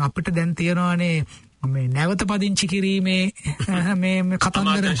දැන් අපිට දැන් තියෙනවානේ මේ නැවත පදිංචි කිරීමේ මේ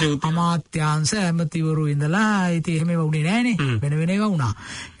කතන්දර අමාත්‍යාංශ ඇමතිවරු ඉඳලා ඉතින් එහෙම වුණේ නැහනේ වෙන ඒවා වුණා.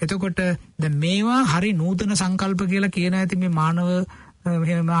 එතකොට දැන් මේවා හරි නූතන සංකල්ප කියලා කියන ඇති මේ මානව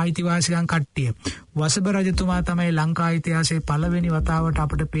මෙහෙම අයිතිවාසිකම් කට්ටිය. වසබ රජතුමා තමයි ලංකා ඉතිහාසයේ පළවෙනි වතාවට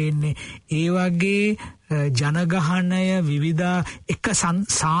අපිට පේන්නේ ඒ වගේ ජනගහනය විවිධ එක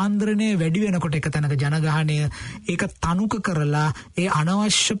සාන්ද්‍රණය වැඩි වෙනකොට එක තැනක ජනගහනය ඒක තනුක කරලා ඒ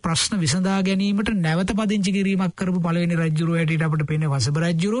අනවශ්‍ය ප්‍රශ්න විසඳා ගැනීමට නැවත පදිංචි කිරීමක් කරපු පළවෙනි රජුරෝ හැටියට අපිට පේන්නේ වසබ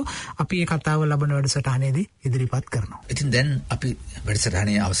රජුරෝ. අපි මේ කතාව ලබන වැඩසටහනේදී ඉදිරිපත් කරනවා. ඉතින් දැන් අපි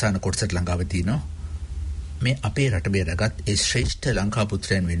වැඩසටහනේ අවසාන කොටසට ළඟාව තිනවා. මේ අපේ රට බේරගත් ඒ ශ්‍රේෂ්ඨ ලංකා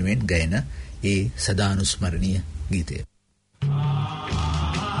පුත්‍රයන් වෙනුවෙන් ගයන ඒ සදානුස්මරණීය ගීතය.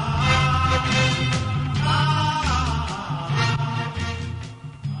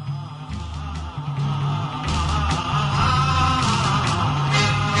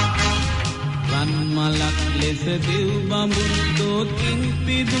 රන්මලක් ලෙස දෙව් බඹුන් දෝතින්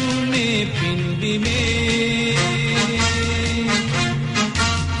පිදුනේ පින්බිමේ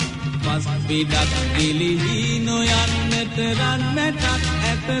පිටක් ගිලිහි නොයන්නට රන් මැටක්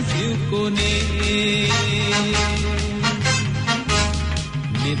ඇත සිව්කොනේ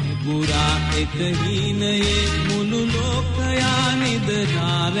නිත්පුරා එක හීනයේ මුළු ලෝකයා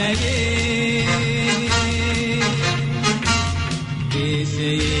නිදනාරයේ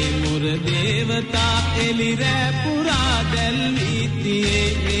දේශයේ මුර දේවතා එලිරෑ පුරා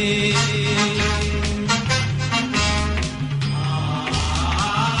දැල්වීතියේ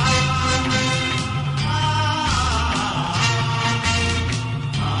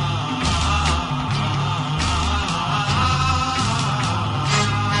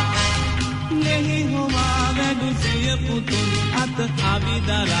පුතුන් අත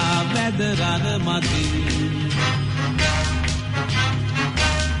අවිදරා වැදරන මතින්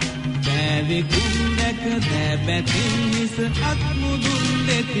බැවිකුම් දැක දැබැතින් හිස අත්මුදුන්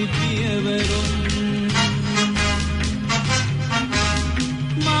දෙති පියවරුන්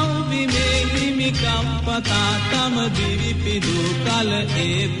මව්බිමේ හිමිකම් පතා තම දිවි පිදු කල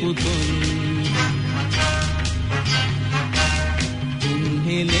ඒ පුතුන්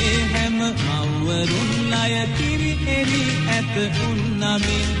හෙලේ හැම මව්වරුන් ලය කිරි එලි ඇත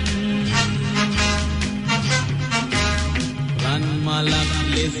උන්නමින් රන්මලක්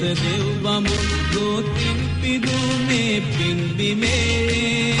ලෙස දෙව් බඹුන් දෝතින් පිදුනේ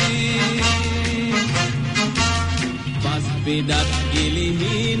පින්බිමේ පස් පිටක්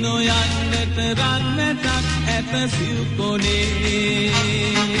ගිලිහි නොයන්නට රන් මැටක් ඇත සිව්කොනේ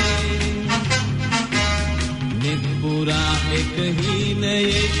නිත්පුරා එක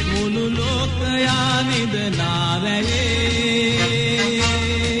හීනයේ මුළු ලෝකයා නිදනාරයේ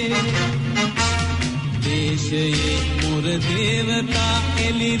දේශයේ මුර දේවතා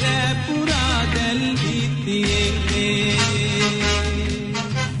එලිරෑ පුරා දැල්වීතියේ.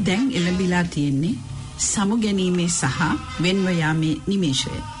 දැන් එළඹිලා තියෙන්නේ සමු ගැනීමේ සහ වෙන්ව යාමේ නිමේෂය.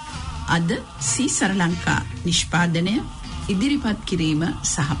 අද සරා ලංකා නිෂ්පාදනය ඉදිරිපත් කිරීම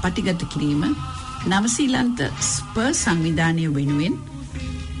සහ පටිගත කිරීම නවසීලන්ත ස්පර් සංවිධානය වෙනුවෙන්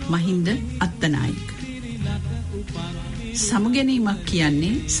මහින්ද අත්තනායක. සමුගැනීමක්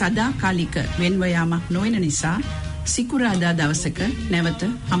කියන්නේ සදාකාලික වෙන්ව යාමක් නොවන නිසා සිකුරාදා දවසක නැවත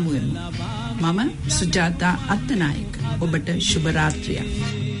හමු වෙමු. මම සුජාතා අත්තනායක. ඔබට සුබ රාත්‍රියක්.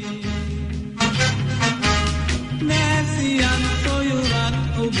 නැසියන් සොයුරන්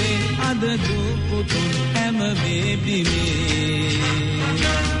ඔබේ අද දුපුතුන් හැම බේබිමේ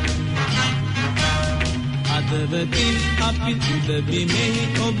අදවතින් අපි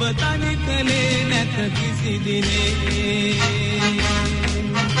උදබිමෙහි ඔබ තනි කලේ නැත කිසි දිනේ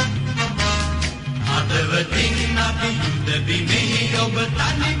අදවතින් අපි උදබිමෙහි ඔබ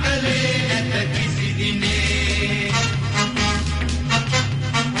තනි කලේ නැත කිසි දිනේ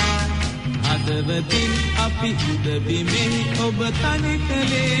අදවතින් අපි උදබිමෙහි ඔබ තනි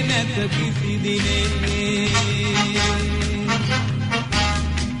කලේ නැත කිසි දිනේ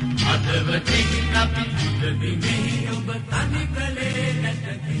අදවතින් අපි උදබිමෙහි ඔබ තනි කලේ නැත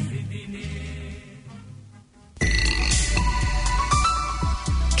කිසි දිනේ.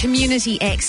 Community X